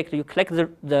private sector, you collect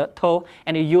the toll,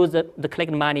 and you use the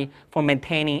collected money for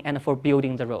maintaining and for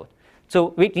building the road.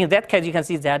 So in that case, you can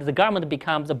see that the government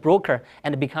becomes a broker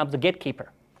and becomes a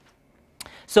gatekeeper.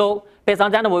 So based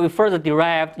on that, what we further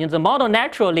derived, the model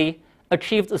naturally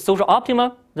achieves the social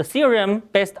optima. The theorem,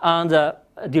 based on the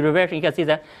derivation, you can see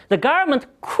that the government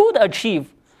could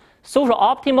achieve social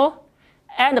optimal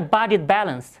and budget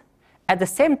balance at the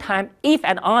same time, if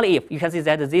and only if, you can see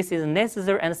that this is a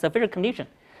necessary and sufficient condition.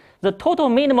 The total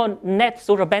minimum net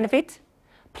social benefit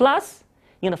plus,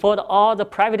 for all the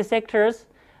private sectors,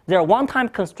 their one-time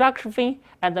construction fee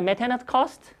and the maintenance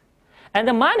cost, and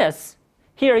the minus,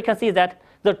 here you can see that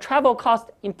the travel cost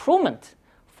improvement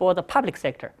for the public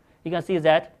sector. You can see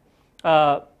that,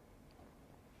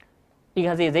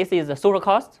 this is the social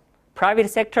cost, private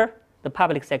sector, the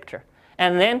public sector.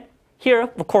 And then here,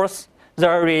 of course,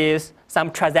 there is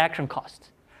some transaction cost,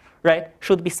 right?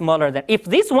 Should be smaller than. If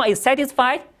this one is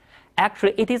satisfied,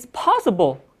 actually it is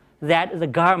possible that the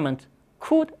government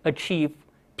could achieve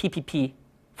PPP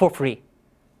for free,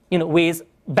 with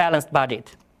balanced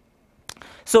budget.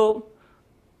 So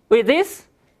with this,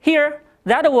 here,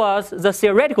 that was the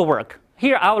theoretical work.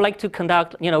 Here, I would like to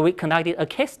conduct, we conducted a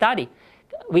case study.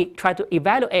 We try to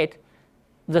evaluate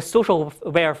the social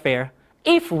welfare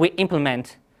if we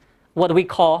implement what we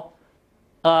call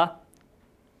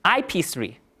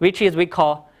IP3, which is we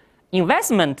call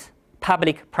investment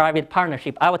public-private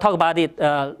partnership. I will talk about it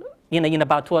in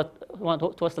about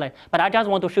two slides. But I just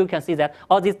want to show you can see that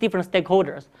all these different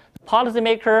stakeholders, the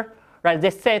policymaker, right?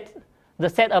 They set the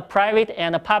set of private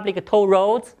and public toll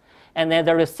roads, and then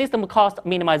there is system cost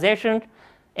minimization,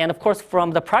 and of course from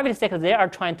the private sector they are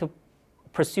trying to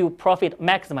pursue profit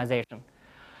maximization.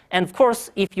 And of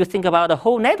course, if you think about the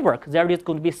whole network, there is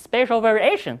going to be spatial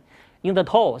variation in the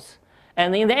tolls.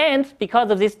 And in the end,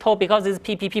 because of this toll, because of this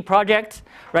PPP project,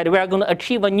 right, we are going to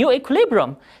achieve a new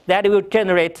equilibrium that will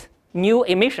generate new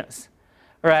emissions,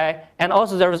 right? And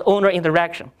also there is owner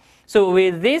interaction. So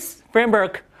with this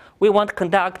framework, we want to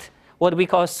conduct what we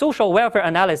call social welfare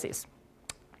analysis.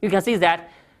 You can see that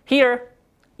here,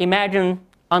 imagine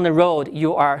on the road,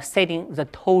 you are setting the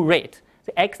toll rate.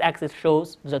 The x-axis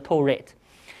shows the toll rate.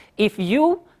 If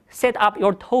you set up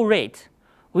your toll rate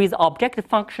with objective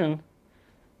function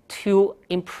to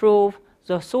improve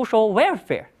the social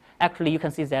welfare, actually you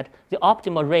can see that the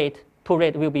optimal rate, toll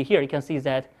rate will be here. You can see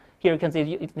that here you can see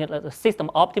the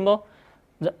system optimal,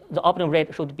 the optimal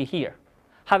rate should be here.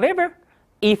 However,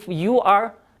 if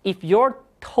your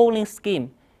tolling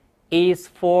scheme is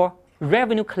for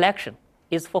revenue collection,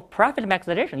 is for profit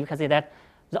maximization, you can see that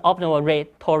the optimal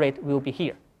rate, toll rate will be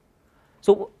here.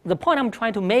 So the point I'm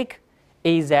trying to make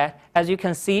is that, as you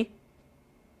can see,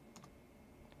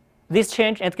 this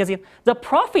change, and you can see the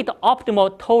profit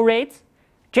optimal toll rates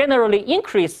generally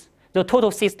increase the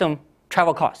total system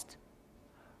travel cost,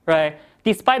 right?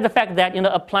 Despite the fact that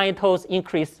applying tolls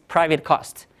increase private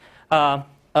cost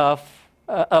of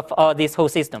this whole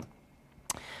system.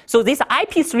 So this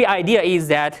IP3 idea is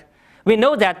that we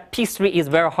know that P3 is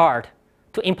very hard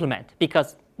to implement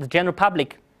because the general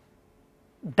public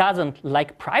doesn't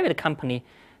like private company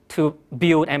to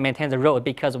build and maintain the road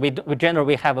because we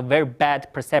generally have a very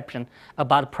bad perception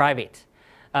about private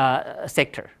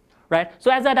sector, right?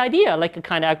 So as that idea, like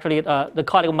kind of actually the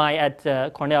colleague of mine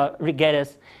at Cornell, Rick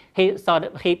Geddes, he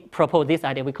proposed this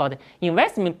idea. We call it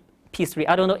investment P3.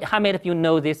 I don't know how many of you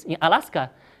know this. In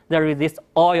Alaska, there is this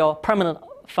oil permanent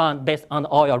fund based on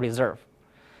the oil reserve.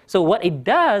 So what it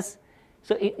does,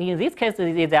 so in this case,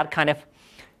 is that kind of,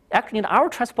 actually our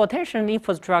transportation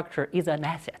infrastructure is an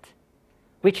asset,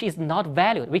 which is not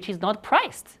valued, which is not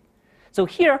priced. So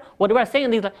here, what we are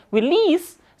saying is that we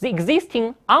lease the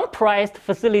existing unpriced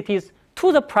facilities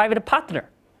to the private partner.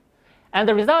 And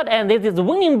the result, and this is the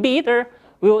winning bidder,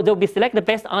 they'll be selected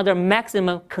based on their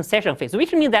maximum concession fees,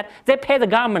 which means that they pay the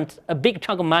government a big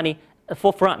chunk of money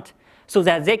for front so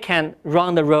that they can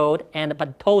run the road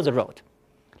but toll the road,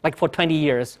 like for 20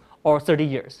 years or 30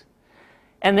 years.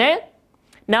 And then,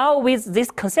 now with this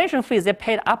concession fees they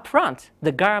paid up front,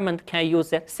 the government can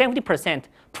use 70%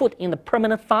 put in the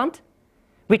permanent fund,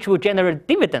 which will generate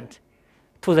dividend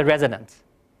to the residents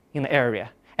in the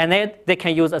area. And then they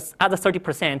can use other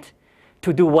 30%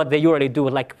 to do what they usually do,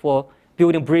 like for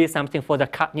building bridge, something for the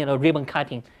ribbon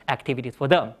cutting activities for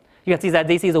them. You can see that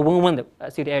this is a win-win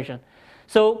situation.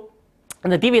 So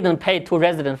and the dividend paid to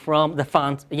residents from the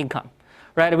fund's income.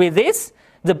 Right? With this,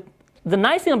 the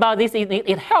nice thing about this is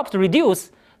it helps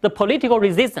reduce the political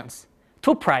resistance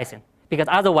to pricing, because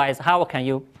otherwise, how can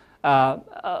you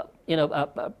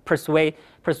persuade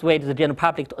the general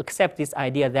public to accept this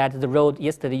idea that the road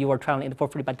yesterday you were traveling for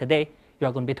free, but today you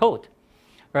are going to be towed,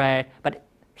 right? But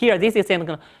here, this is saying,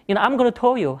 I'm going to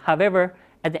toll you. However,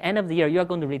 at the end of the year, you are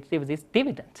going to receive this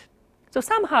dividend. So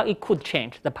somehow it could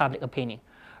change the public opinion,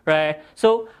 right?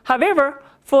 So, however,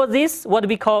 for this, what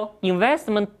we call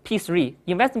investment P3,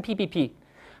 investment PPP,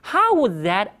 how would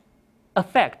that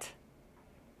affect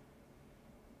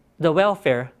the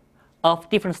welfare of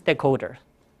different stakeholders,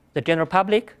 the general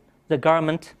public, the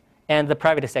government, and the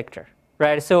private sector,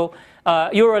 right? So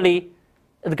usually,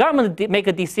 the government make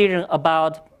a decision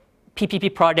about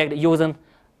PPP project using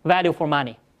value for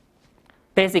money.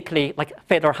 Basically, like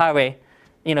federal highway,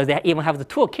 they even have the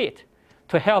toolkit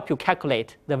to help you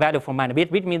calculate the value for money,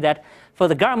 which means that for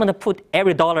the government to put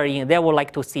every dollar in, they would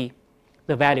like to see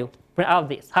the value out of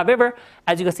this. However,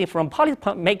 as you can see from policy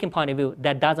making point of view,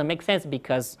 that doesn't make sense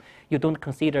because you don't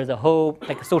consider the whole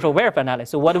social welfare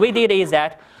analysis. So what we did is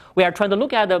that we are trying to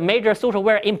look at the major social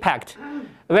welfare impact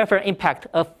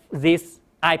of this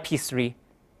IP3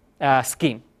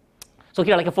 scheme. So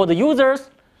here, like for the users,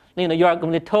 you are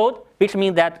going to be told, which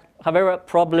means that, however,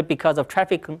 probably because of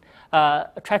traffic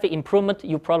improvement,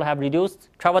 you probably have reduced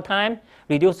travel time,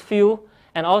 reduced fuel,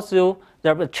 and also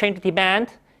there will change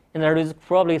demand, and there is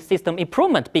probably system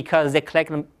improvement because they collect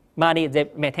money, they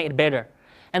maintain it better.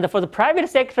 And for the private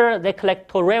sector, they collect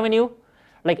toll revenue.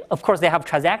 Like, of course, they have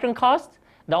transaction costs.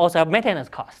 They also have maintenance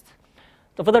costs.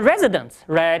 So for the residents,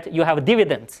 right, you have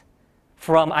dividends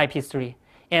from IP3.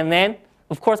 And then,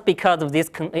 of course, because of this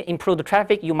improved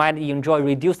traffic, you might enjoy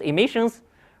reduced emissions,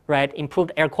 right,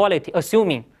 improved air quality,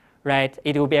 assuming, right,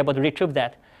 it will be able to retrieve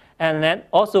that. And then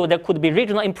also there could be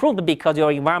regional improvement because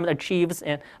your environment achieves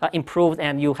and improves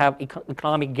and you have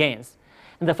economic gains.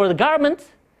 And then for the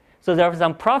government, so there are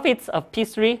some profits of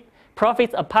P3,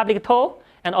 profits of public toll,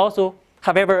 and also,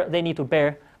 however, they need to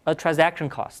bear a transaction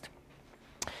cost.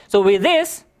 So with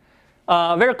this,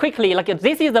 very quickly, like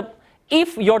this is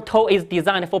if your toll is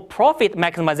designed for profit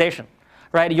maximization,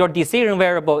 right? Your decision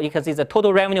variable, you can see the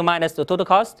total revenue minus the total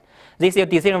cost. This is your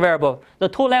decision variable. The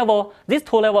toll level, this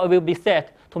toll level will be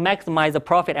set to maximize the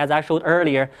profit, as I showed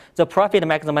earlier. The profit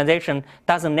maximization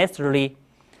doesn't necessarily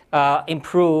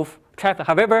improve traffic.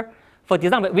 However, for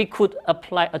design, we could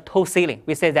apply a toll ceiling.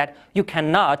 We say that you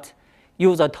cannot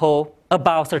use a toll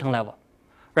above a certain level,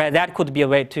 right? That could be a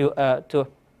way to.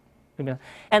 And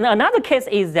another case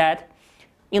is that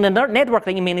in the network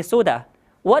in Minnesota,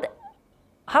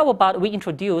 how about we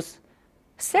introduce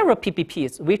several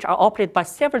PPPs which are operated by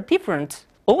several different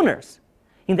owners?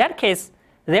 In that case,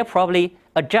 they probably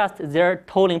adjust their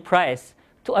tolling price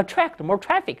to attract more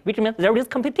traffic, which means there is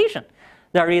competition.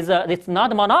 It's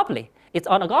not a monopoly, it's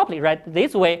an oligopoly, right?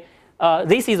 This way,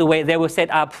 this is the way they will set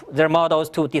up their models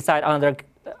to decide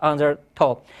on their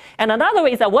toll. And another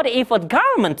way is that what if a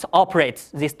government operates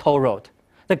this toll road?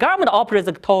 The government operates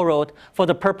the toll road for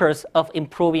the purpose of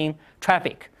improving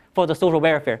traffic for the social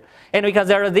welfare. And because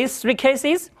there are these three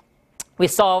cases, we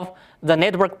solve the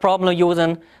network problem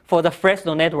using for the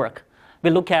Fresno network. We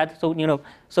look at,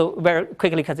 so very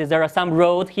quickly, because there are some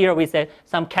roads here, we say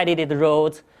some candidate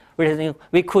roads, where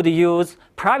we could use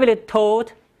privately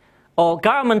tolled or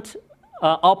government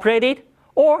operated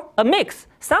or a mix.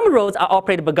 Some roads are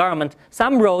operated by government,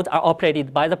 some roads are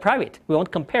operated by the private. We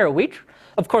won't compare which.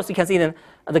 Of course, you can see that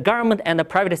the government and the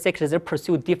private sectors, they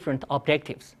pursue different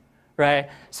objectives, right?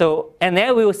 So, and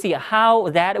then we will see how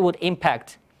that would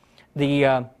impact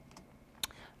the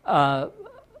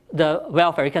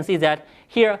welfare. You can see that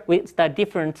here we start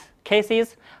different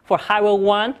cases. For Highway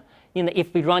 1,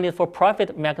 if we run it for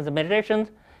profit maximization,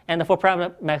 and for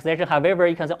private maximization, however,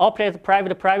 you can say operate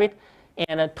private,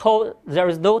 and there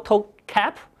is no toll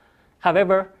cap.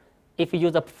 However, if you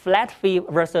use a flat fee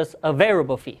versus a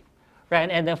variable fee, right?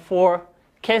 And then for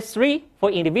case 3,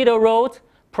 for individual roads,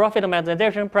 profit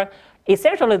maximization,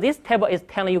 essentially this table is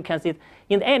telling you, can see,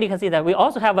 in the end you can see that we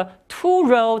also have 2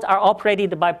 roads are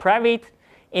operated by private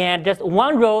and just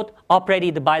 1 road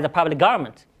operated by the public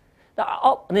government.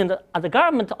 The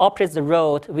government operates the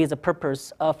road with the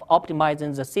purpose of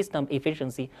optimizing the system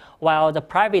efficiency, while the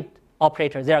private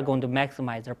operators, they are going to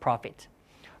maximize their profit,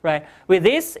 right? With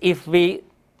this, if we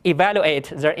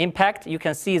evaluate their impact, you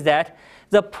can see that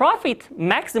the profit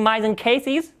maximizing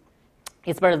cases,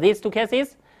 especially these 2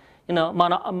 cases,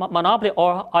 monopoly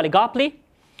or oligopoly,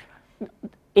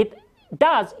 it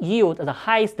does yield the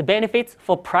highest benefits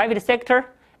for private sector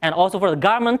and also for the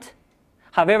government.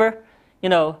 However,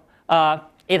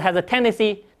 it has a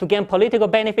tendency to gain political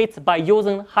benefits by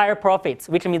using higher profits,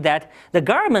 which means that the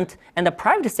government and the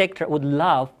private sector would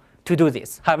love to do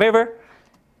this. However,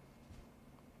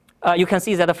 you can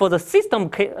see that for the system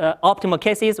optimal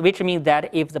cases, which means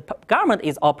that if the government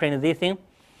is operating this thing,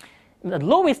 the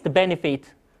lowest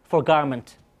benefit for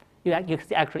government, you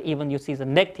see actually even you see the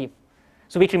negative.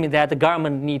 So which means that the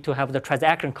government need to have the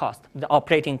transaction cost, the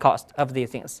operating cost of these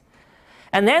things.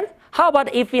 And then how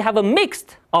about if we have a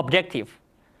mixed objective?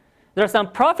 There's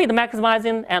some profit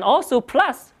maximizing and also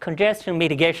plus congestion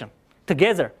mitigation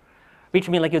together, which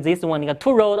means like this one, you got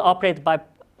 2 roads operated by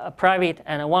private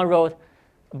and 1 road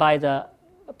by the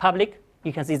public.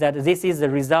 You can see that this is the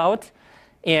result.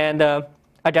 And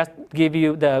I just give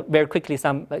you very quickly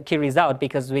some key result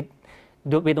because we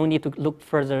don't need to look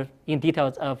further in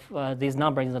details of these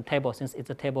numbers in the table since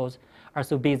the tables are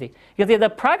so busy. You can see the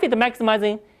profit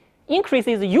maximizing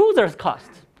increases the user's cost.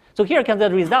 So here comes the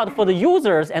result for the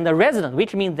users and the residents,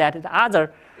 which means that the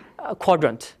other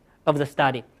quadrant of the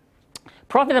study.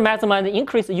 Profit maximizing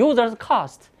increases users'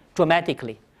 cost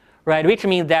dramatically, right? Which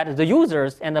means that the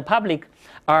users and the public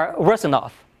are worse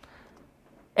off.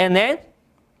 And then,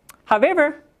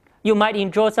 however, you might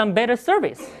enjoy some better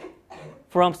service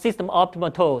from system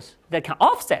optimal tolls that can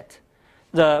offset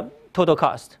the total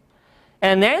cost.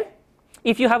 And then,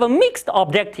 if you have a mixed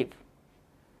objective,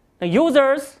 the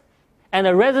users and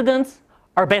the residents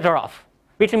are better off,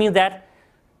 which means that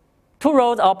 2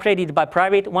 roads operated by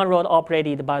private, 1 road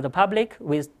operated by the public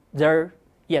with their,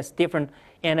 different,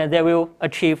 and they will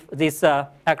achieve this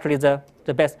actually the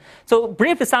best. So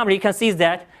brief summary, you can see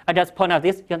that, I just point out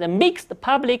this, the mixed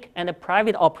public and the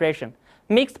private operation,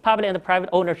 mixed public and private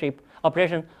ownership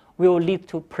operation will lead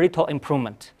to Pareto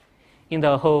improvement in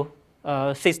the whole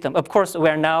system. Of course, we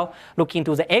are now looking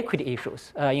into the equity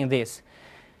issues in this.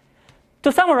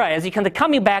 To summarize, you can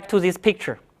coming back to this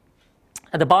picture.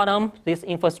 At the bottom, this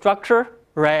infrastructure,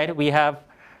 right? We have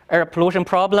air pollution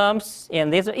problems,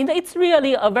 and it's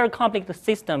really a very complex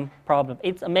system problem.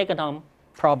 It's a megaton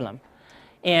problem,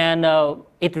 and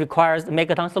it requires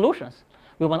megaton solutions.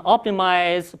 We want to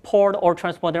optimize port or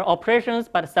transport operations,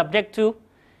 but subject to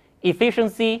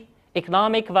efficiency,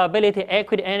 economic viability,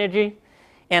 equity, energy,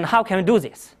 and how can we do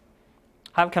this?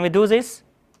 How can we do this?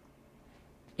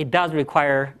 It does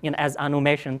require, as Anu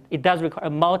mentioned, it does require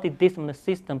multidisciplinary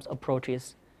systems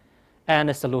approaches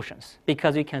and solutions,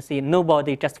 because you can see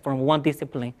nobody just from one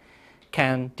discipline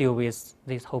can deal with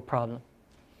this whole problem.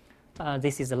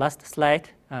 This is the last slide.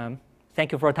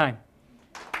 Thank you for your time.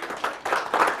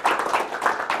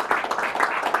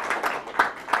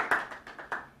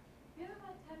 We have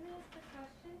about 10 minutes for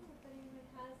questions if anyone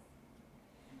has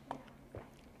anything to ask.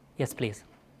 Yes, please.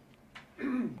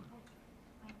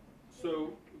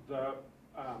 So the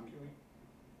can we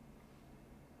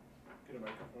get a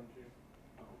microphone to you?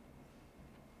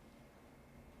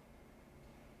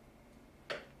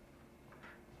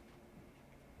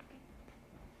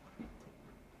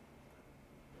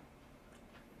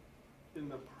 In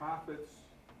the profits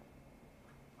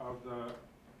of the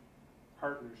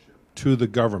partnership to the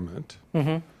government,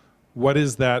 what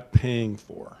is that paying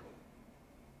for?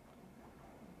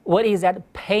 What is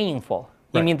that paying for?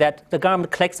 You Right. mean that the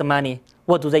government collects the money?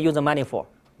 What do they use the money for?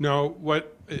 No,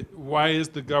 why is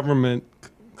the government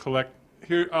collect?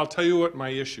 Here, I'll tell you what my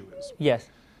issue is. Yes.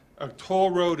 A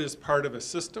toll road is part of a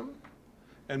system,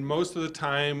 and most of the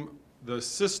time, the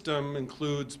system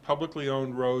includes publicly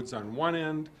owned roads on one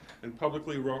end and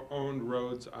publicly owned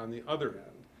roads on the other end.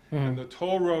 And the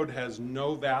toll road has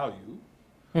no value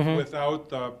without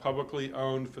the publicly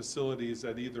owned facilities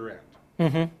at either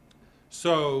end.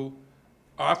 So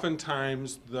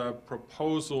oftentimes the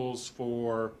proposals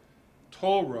for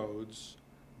toll roads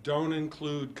don't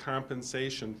include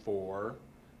compensation for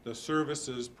the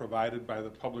services provided by the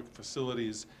public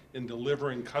facilities in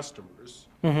delivering customers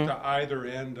to either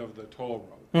end of the toll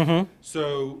road.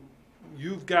 So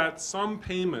you've got some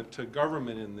payment to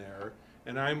government in there,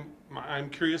 and I'm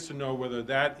curious to know whether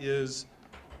that is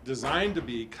designed to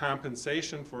be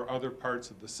compensation for other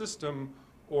parts of the system,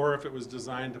 or if it was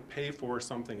designed to pay for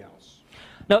something else.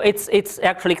 No, it's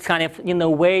actually kind of in a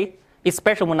way,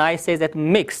 especially when I say that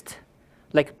mixed,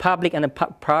 like public and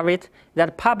private,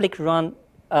 that public run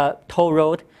toll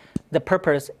road, the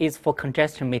purpose is for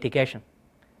congestion mitigation.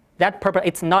 That purpose,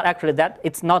 it's not actually that,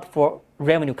 it's not for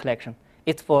revenue collection.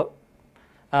 It's for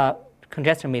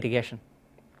congestion mitigation.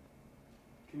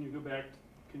 Can you go back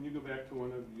to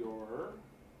one of your,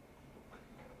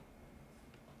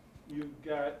 you've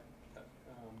got,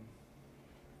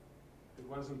 it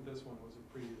wasn't this one, it was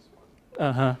a previous one.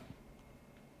 Uh-huh.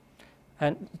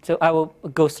 And so I will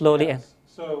go slowly. Yes.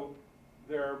 So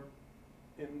there,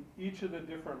 in each of the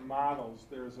different models,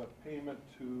 there's a payment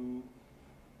to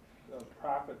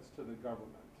profits to the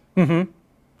government.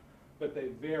 But they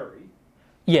vary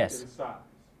Yes. in size.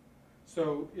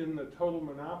 So in the total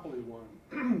monopoly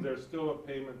one, there's still a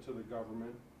payment to the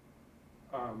government,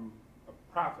 a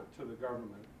profit to the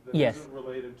government that Yes. isn't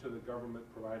related to the government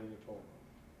providing a toll road.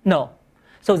 No.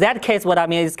 So that case, what I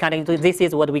mean is kind of, this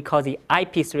is what we call the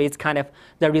IP3. It's kind of,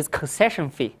 there is concession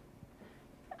fee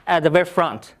at the very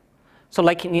front. So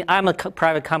like I'm a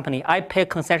private company, I pay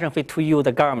concession fee to you,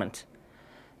 the government.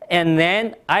 And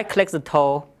then I collect the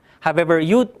toll. However,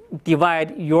 you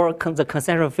divide the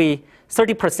concession fee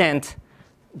 30%,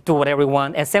 do whatever you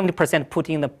want, and 70% put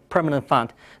in the permanent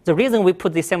fund. The reason we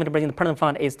put this 70% in the permanent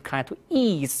fund is kind of to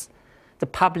ease the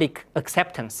public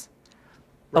acceptance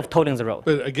of tolling the road.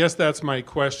 But I guess that's my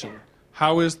question.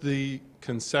 How is the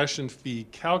concession fee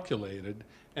calculated,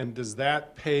 and does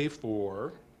that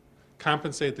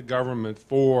compensate the government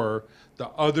for the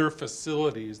other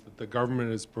facilities that the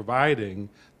government is providing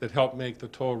that help make the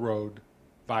toll road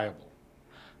viable?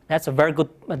 That's a very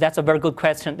good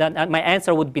question. My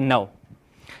answer would be no.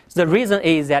 So the reason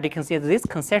is that you can see that this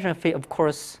concession fee, of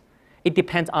course, it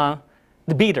depends on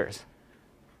the bidders,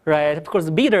 right? Of course,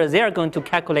 the bidders, they are going to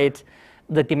calculate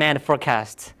the demand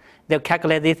forecast. They'll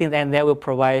calculate these things and they will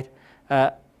provide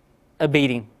a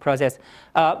bidding process.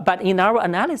 But in our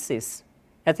analysis,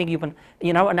 I think even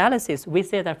in our analysis, we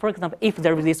say that, for example, if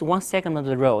there is this one segment of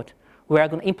the road, we are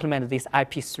going to implement this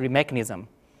IP3 mechanism.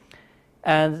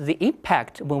 And the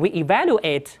impact, when we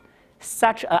evaluate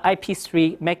such an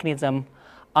IP3 mechanism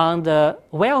on the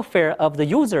welfare of the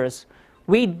users,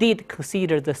 we did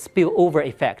consider the spillover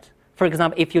effect. For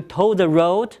example, if you toll the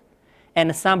road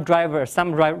and some drivers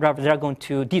are going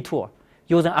to detour,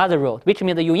 use another road, which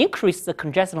means that you increase the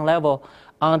congestion level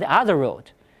on the other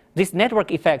road. This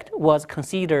network effect was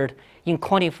considered in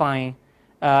quantifying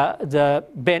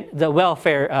the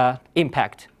welfare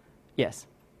impact. Yes.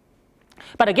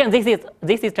 But again,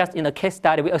 this is just in a case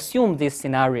study. We assume these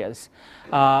scenarios.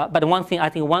 But one thing, I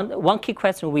think one key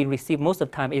question we receive most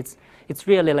of the time is it's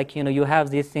really like, you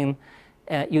have this thing,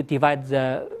 you divide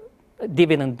the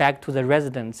dividend back to the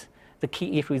residents. The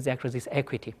key issue is actually this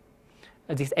equity.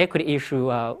 This equity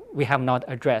issue we have not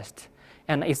addressed.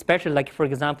 And especially like, for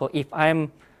example, if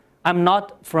I'm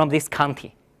not from this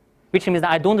county, which means that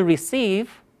I don't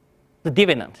receive the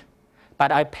dividend,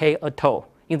 but I pay a toll.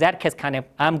 In that case, kind of,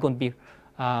 I'm going to be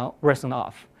worse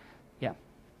off. Yeah.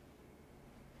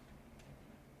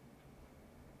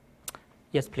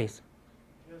 Yes, please.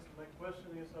 Yes, my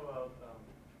question is about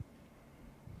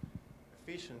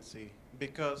efficiency,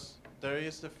 because there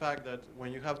is the fact that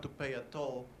when you have to pay a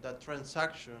toll, that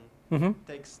transaction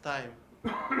takes time,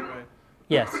 right?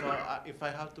 Yes. So if I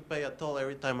have to pay a toll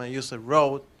every time I use a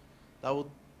road, that would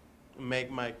make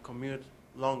my commute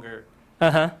longer.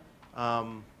 Have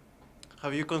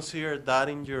you considered that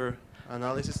in your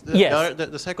analysis? Yes.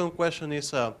 The second question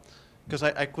is, because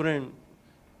I couldn't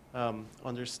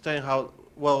understand how,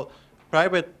 well,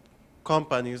 private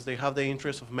companies, they have the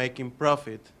interest of making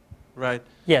profit, right?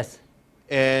 Yes.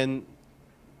 And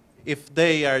if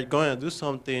they are going to do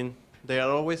something, they are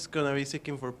always going to be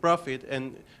seeking for profit,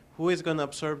 and who is going to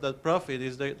absorb that profit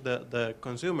is the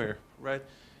consumer, right?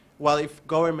 While if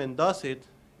government does it,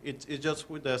 it's just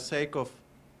with the sake of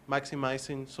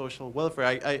maximizing social welfare.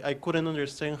 I couldn't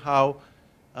understand how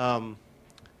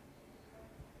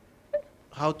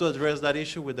how to address that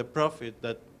issue with the profit.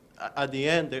 That at the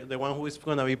end, the one who is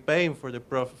going to be paying for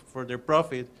their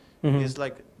profit is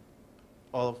like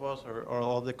all of us or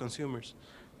all the consumers.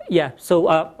 Yeah, so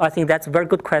I think that's a very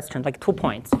good question, like 2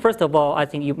 points. First of all, I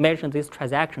think you mentioned this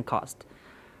transaction cost,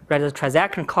 right? The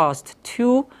transaction cost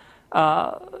to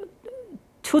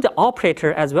the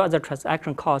operator as well as the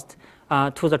transaction cost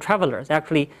to the travelers.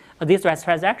 Actually, this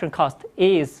transaction cost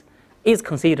is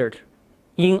considered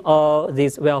in all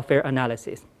these welfare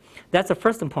analyses. That's the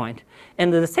first point.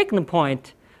 And the second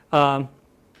point,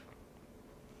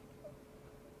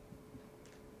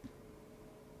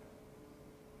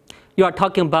 you are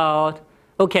talking about,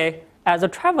 okay, as a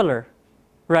traveler,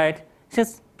 right?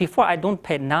 Since before I don't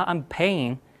pay, now I'm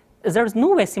paying. There's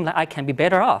no way seems like I can be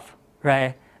better off,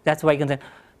 right? That's why you can say.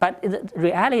 But the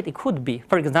reality could be,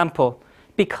 for example,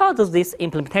 because of this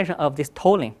implementation of this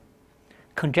tolling,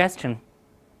 congestion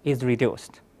is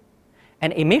reduced,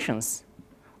 and emissions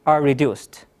are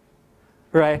reduced,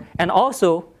 right? And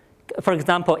also, for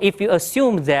example, if you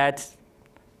assume that,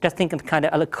 just think of kind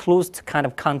of a closed kind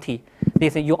of county, they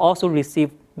say you also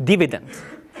receive dividends.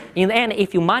 In the end,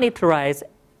 if you monetize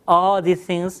all these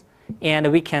things,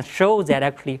 and we can show that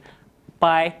actually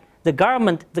by the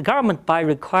government by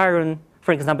requiring,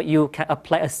 for example, you can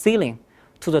apply a ceiling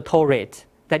to the toll rate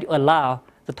that you allow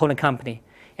the tolling company,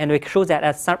 and we show that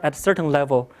at a certain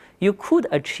level, you could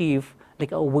achieve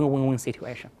like a win-win-win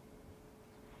situation.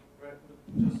 Right.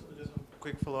 Just a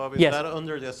quick follow-up. Is Yes. that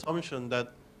under the assumption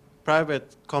that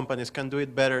private companies can do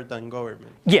it better than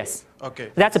government? Yes.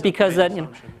 Okay. That's because the main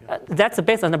assumption, yeah. that's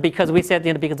based on because we said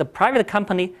because the private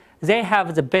company, they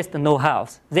have the best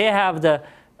know-hows, they have the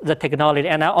technology,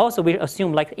 and also we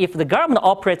assume like if the government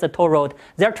operates a toll road,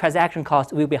 their transaction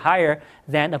cost will be higher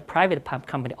than a private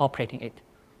company operating it.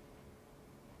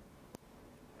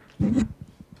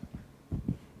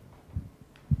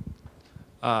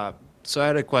 So I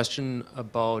had a question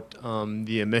about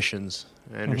the emissions.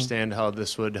 I understand how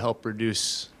this would help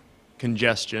reduce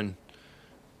congestion.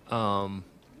 However,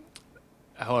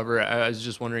 I was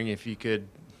just wondering if you could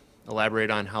elaborate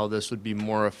on how this would be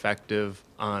more effective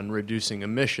on reducing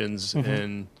emissions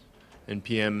and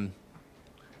PM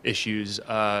issues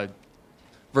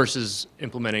versus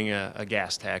implementing a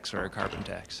gas tax or a carbon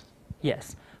tax.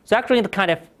 Yes. So actually, the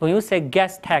kind of when you say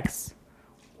gas tax,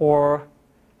 or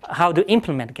how to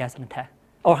implement gas tax,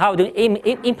 or how to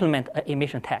implement an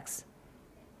emission tax.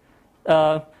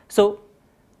 So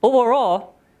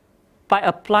overall, by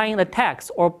applying a tax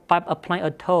or by applying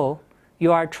a toll,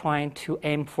 you are trying to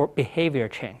aim for behavior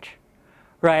change,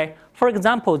 right? For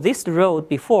example, this road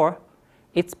before,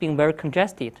 it's been very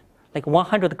congested, like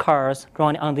 100 cars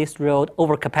running on this road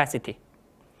over capacity,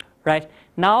 right?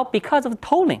 Now, because of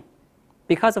tolling,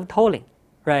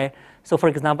 right? So for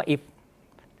example, if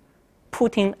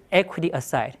putting equity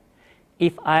aside,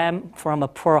 if I am from a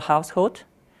poor household,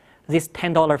 this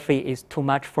 $10 fee is too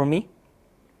much for me,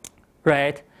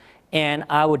 right? And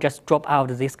I would just drop out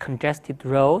this congested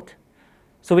road.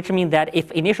 So which means that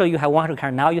if initially you have 100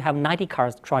 cars, now you have 90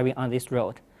 cars driving on this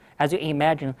road. As you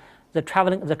imagine, the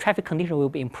traffic condition will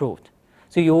be improved.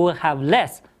 So you will have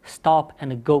less stop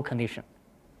and go condition.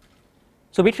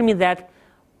 So which means that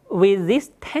with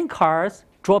these 10 cars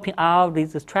dropping out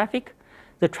this traffic,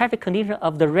 the traffic condition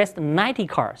of the rest 90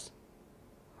 cars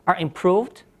are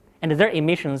improved and their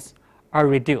emissions are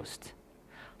reduced.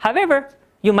 However,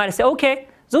 you might say, okay,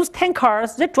 those 10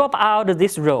 cars, they drop out of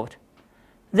this road.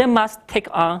 They must take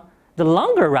on the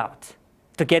longer route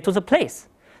to get to the place,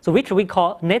 so which we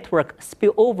call network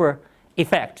spillover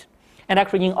effect. And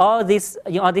actually, in all this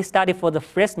study for the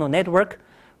Fresno network,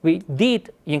 we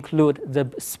did include the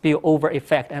spillover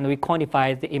effect, and we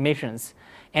quantified the emissions,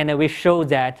 and we showed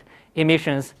that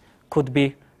emissions could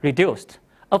be reduced.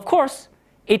 Of course,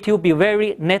 it will be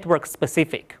very network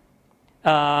specific,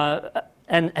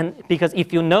 and because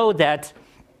if you know that,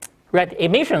 right,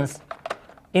 emissions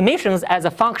as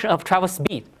a function of travel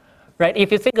speed, right?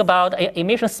 If you think about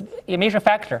emission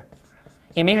factor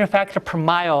per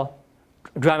mile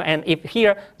drive, and if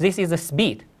here this is the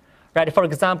speed, right? For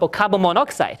example, carbon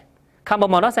monoxide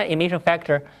emission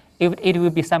factor, it will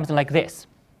be something like this.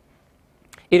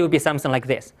 It will be something like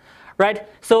this, right?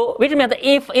 So which means that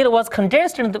if it was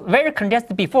congested, very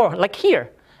congested before, like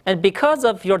here, and because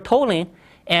of your tolling,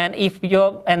 and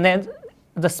then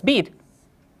the speed,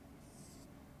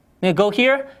 you go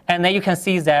here, and then you can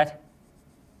see that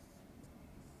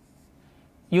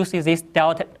you see this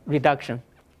delta reduction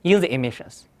in the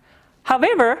emissions.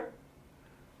 However,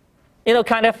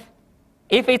 kind of,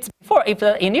 if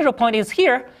the initial point is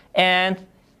here, and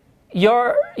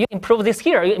you improve this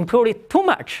here, you improve it too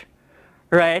much,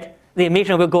 right? The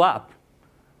emission will go up,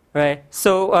 right?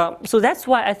 So that's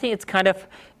why I think it's kind of,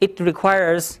 it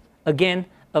requires, again,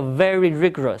 a very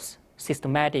rigorous,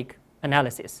 systematic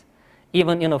analysis.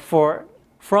 Even,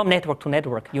 from network to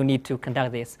network, you need to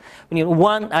conduct this. You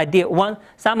need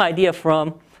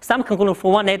some conclusion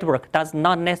from one network does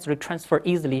not necessarily transfer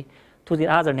easily to the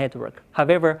other network.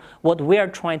 However, what we are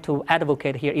trying to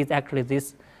advocate here is actually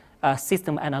this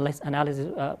system analysis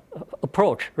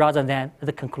approach rather than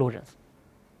the conclusions.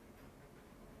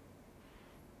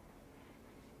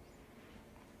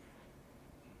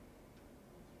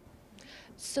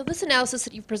 So this analysis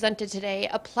that you've presented today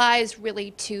applies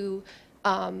really to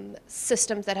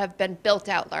systems that have been built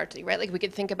out largely, right? Like we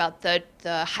could think about the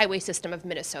highway system of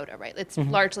Minnesota, right? It's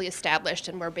largely established,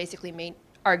 and we're basically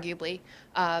arguably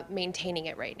maintaining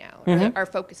it right now. Our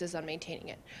focus is on maintaining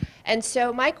it. And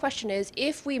so my question is,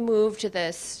 if we move to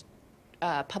this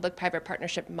public-private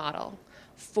partnership model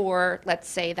for, let's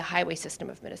say, the highway system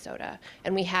of Minnesota,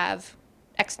 and we have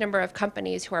X number of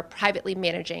companies who are privately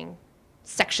managing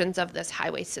sections of this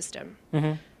highway system,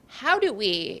 how do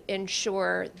we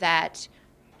ensure that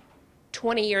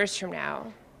 20 years from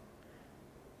now,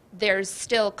 there's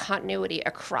still continuity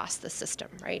across the system,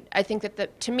 right? I think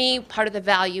that, to me, part of the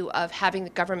value of having the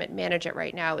government manage it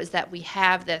right now is that we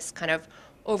have this kind of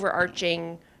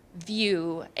overarching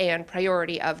view and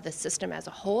priority of the system as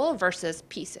a whole versus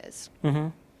pieces.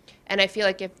 And I feel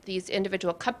like if these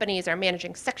individual companies are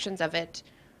managing sections of it,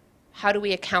 how do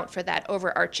we account for that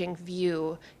overarching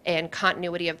view and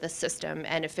continuity of the system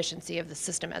and efficiency of the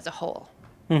system as a whole?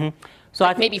 So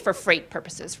like maybe for freight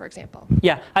purposes, for example.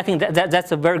 Yeah, I think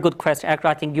that's a very good question. Actually,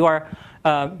 I think you are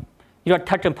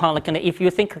touching upon, like, if you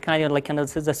think kind of like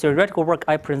the theoretical work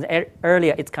I presented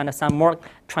earlier, it's kind of some more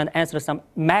trying to answer some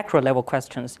macro level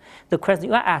questions. The question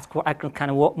you asked were actually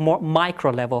kind of more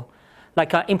micro level,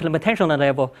 like implementation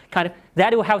level. Kind of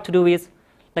that will have to do with,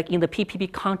 like, in the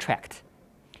PPP contract.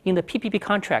 In the PPP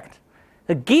contract,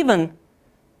 given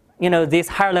this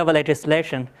higher level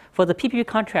legislation, for the PPP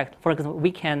contract, for example,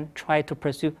 we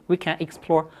can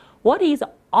explore what is the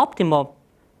optimal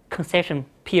concession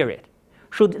period.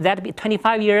 Should that be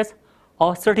 25 years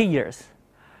or 30 years?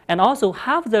 And also,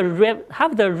 how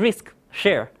the risk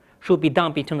share should be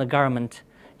done between the government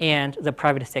and the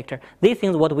private sector. These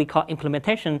things are what we call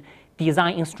implementation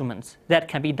design instruments that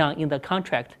can be done in the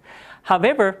contract.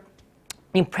 However,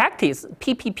 in practice,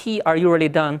 PPP are usually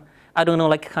done, I don't know,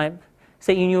 like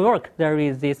say in New York, there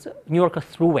is this New York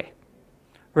Thruway,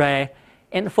 right?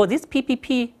 And for this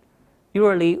PPP,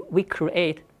 usually we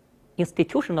create,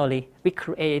 institutionally, we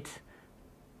create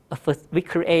an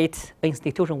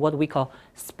institution, what we call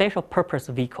special purpose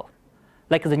vehicle,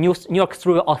 like the New York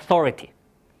Thruway Authority.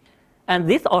 And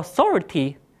this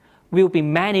authority will be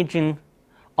managing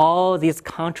all these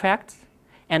contracts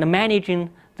and managing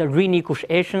the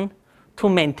renegotiation to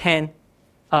maintain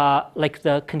like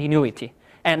the continuity.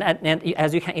 And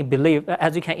as you can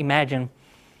imagine,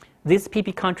 this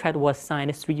PP contract was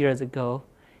signed 3 years ago.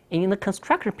 And in the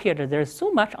construction period, there is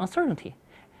so much uncertainty.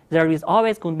 There is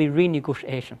always going to be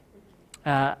renegotiation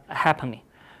happening,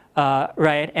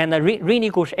 right? And the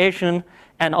renegotiation,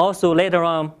 and also later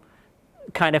on,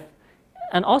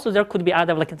 and also there could be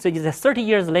other, like, so 30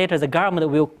 years later, the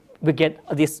government will get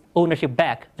this ownership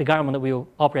back. The government will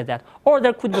operate that. Or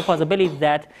there could be the possibility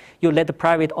that you let the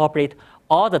private operate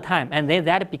all the time, and then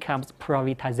that becomes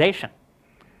privatization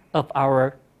of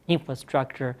our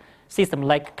infrastructure system,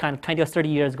 like kind of 20 or 30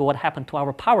 years ago, what happened to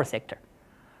our power sector,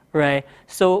 right?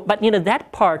 So, but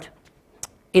that part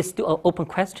is still an open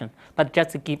question. But just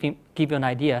to give you an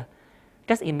idea,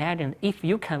 just imagine if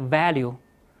you can value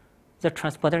the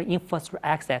transportation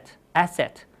infrastructure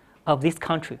asset of this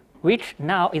country, which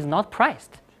now is not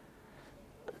priced.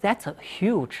 That's a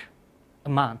huge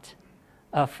amount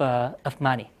of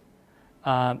money.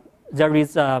 There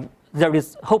is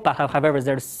hope, however,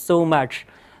 there's so much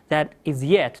that is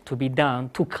yet to be done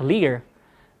to clear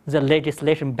the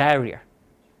legislation barrier.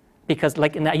 Because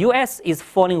like in the US is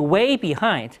falling way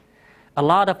behind a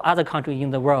lot of other countries in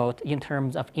the world in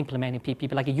terms of implementing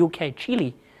PPP, like UK,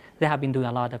 Chile, they have been doing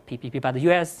a lot of PPP, but the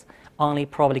US only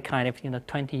probably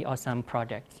 20 or some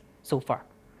projects so far,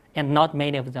 and not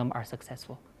many of them are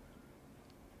successful.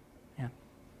 Yeah.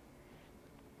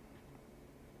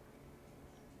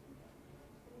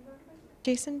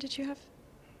 Jason, did you have?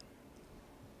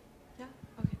 Yeah.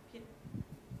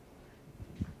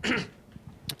 Okay.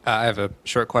 I have a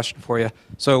short question for you.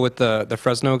 So with the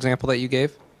Fresno example that you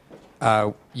gave,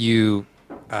 you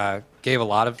gave a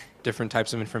lot of different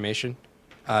types of information.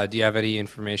 Do you have any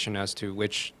information as to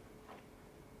which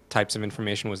types of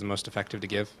information was the most effective to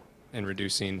give in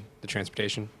reducing the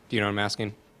transportation? Do you know what I'm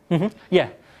asking? Yeah.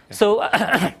 So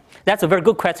that's a very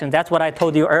good question. That's what I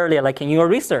told you earlier, like in your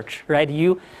research, right?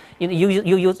 You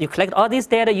collect all this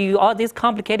data, you use all these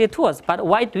complicated tools, but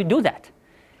why do you do that?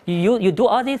 You do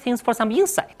all these things for some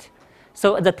insight.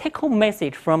 So the take-home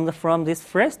message from this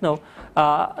Fresno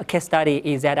case study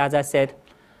is that, as I said,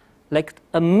 like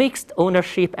a mixed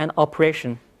ownership and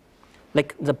operation.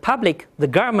 Like the public, the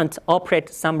government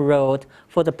operates some road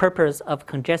for the purpose of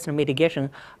congestion mitigation,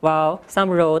 while some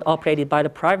road operated by the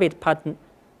private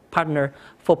partner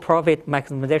for profit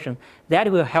maximization.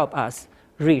 That will help us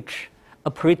reach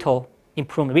a Pareto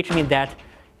improvement, which means that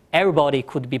everybody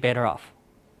could be better off.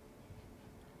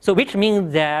 So which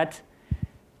means that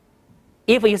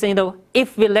if we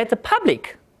let the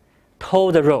public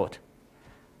toll the road,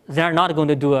 they're not going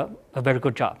to do a very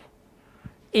good job.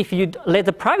 If you let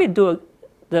the private do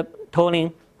the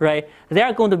tolling, right, they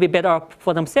are going to be better off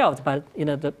for themselves, but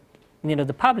the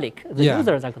public, the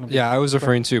users are going to be. Yeah, I was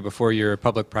referring to before your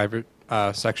public-private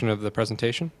section of the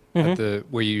presentation,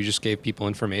 where you just gave people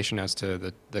information as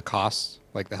to the costs,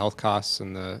 like the health costs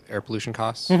and the air pollution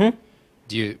costs.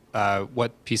 Do you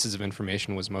what pieces of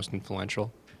information was most influential?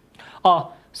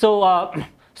 So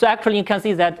actually you can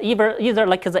see that either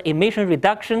like the emission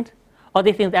reduction, all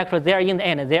these things actually there in the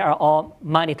end, they are all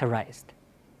monetized.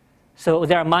 So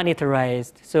they are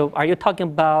monetized. So are you talking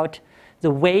about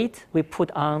the weight we put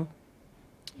on?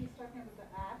 He's talking about the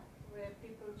app where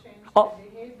people change their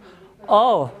behavior.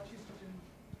 What used to do,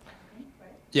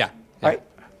 right? Yeah. Right.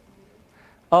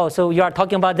 Oh, so you are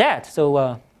talking about that.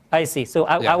 So I see. So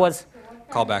I was.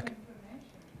 Call back.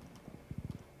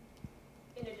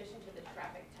 In addition to the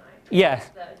traffic time. Yes.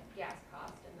 The gas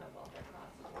cost and the welfare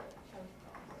cost and the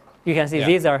health cost. You can see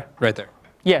these are. Right there.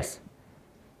 Yes.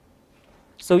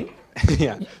 So.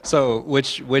 Yeah. So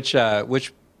which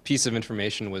piece of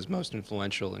information was most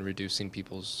influential in reducing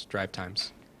people's drive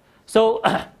times? So,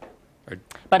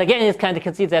 but again, it's kind of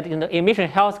can see that emission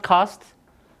health costs,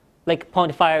 like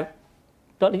 0.5.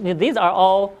 These are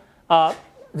all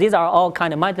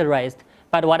kind of monetized.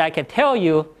 But what I can tell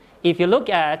you, if you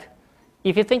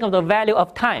think of the value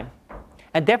of time,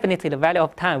 and definitely the value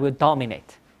of time will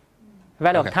dominate.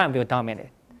 Value of time will dominate,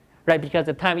 right? Because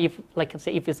the time, if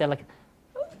you say like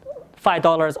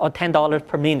 $5 or $10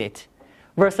 per minute,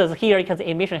 versus here you can say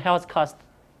emission health cost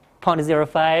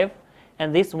 0.05,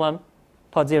 and this one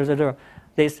 0.00.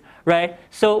 This, right?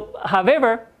 So,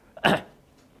 however,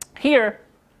 here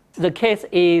the case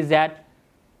is that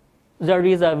there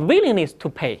is a willingness to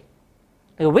pay.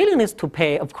 The willingness to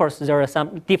pay, of course, there are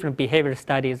some different behavior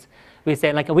studies. We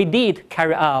say, like, we did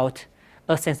carry out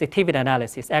a sensitivity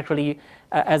analysis. Actually,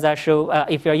 as I show,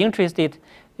 if you're interested,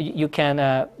 you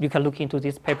can look into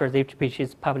this paper, which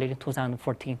is published in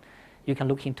 2014. You can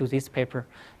look into this paper.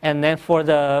 And then for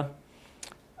the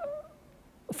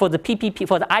PPP,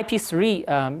 for the IP3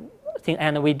 thing,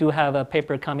 and we do have a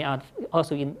paper coming out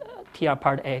also in TR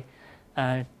Part A.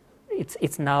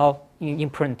 It's now in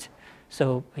print.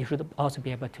 So you should also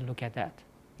be able to look at that.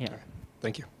 Yeah. All right.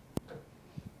 Thank you. So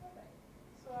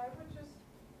I would just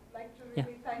like to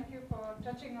really thank you for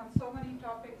touching on so many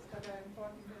topics that are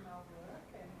important in our work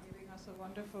and giving us a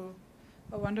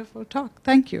wonderful talk.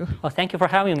 Thank you. Well, thank you for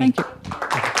having me. Thank you.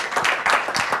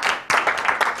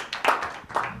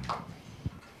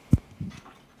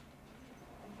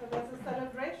 So there's a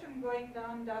celebration going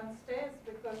downstairs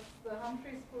because the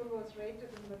Humphrey School was rated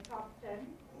in the top 10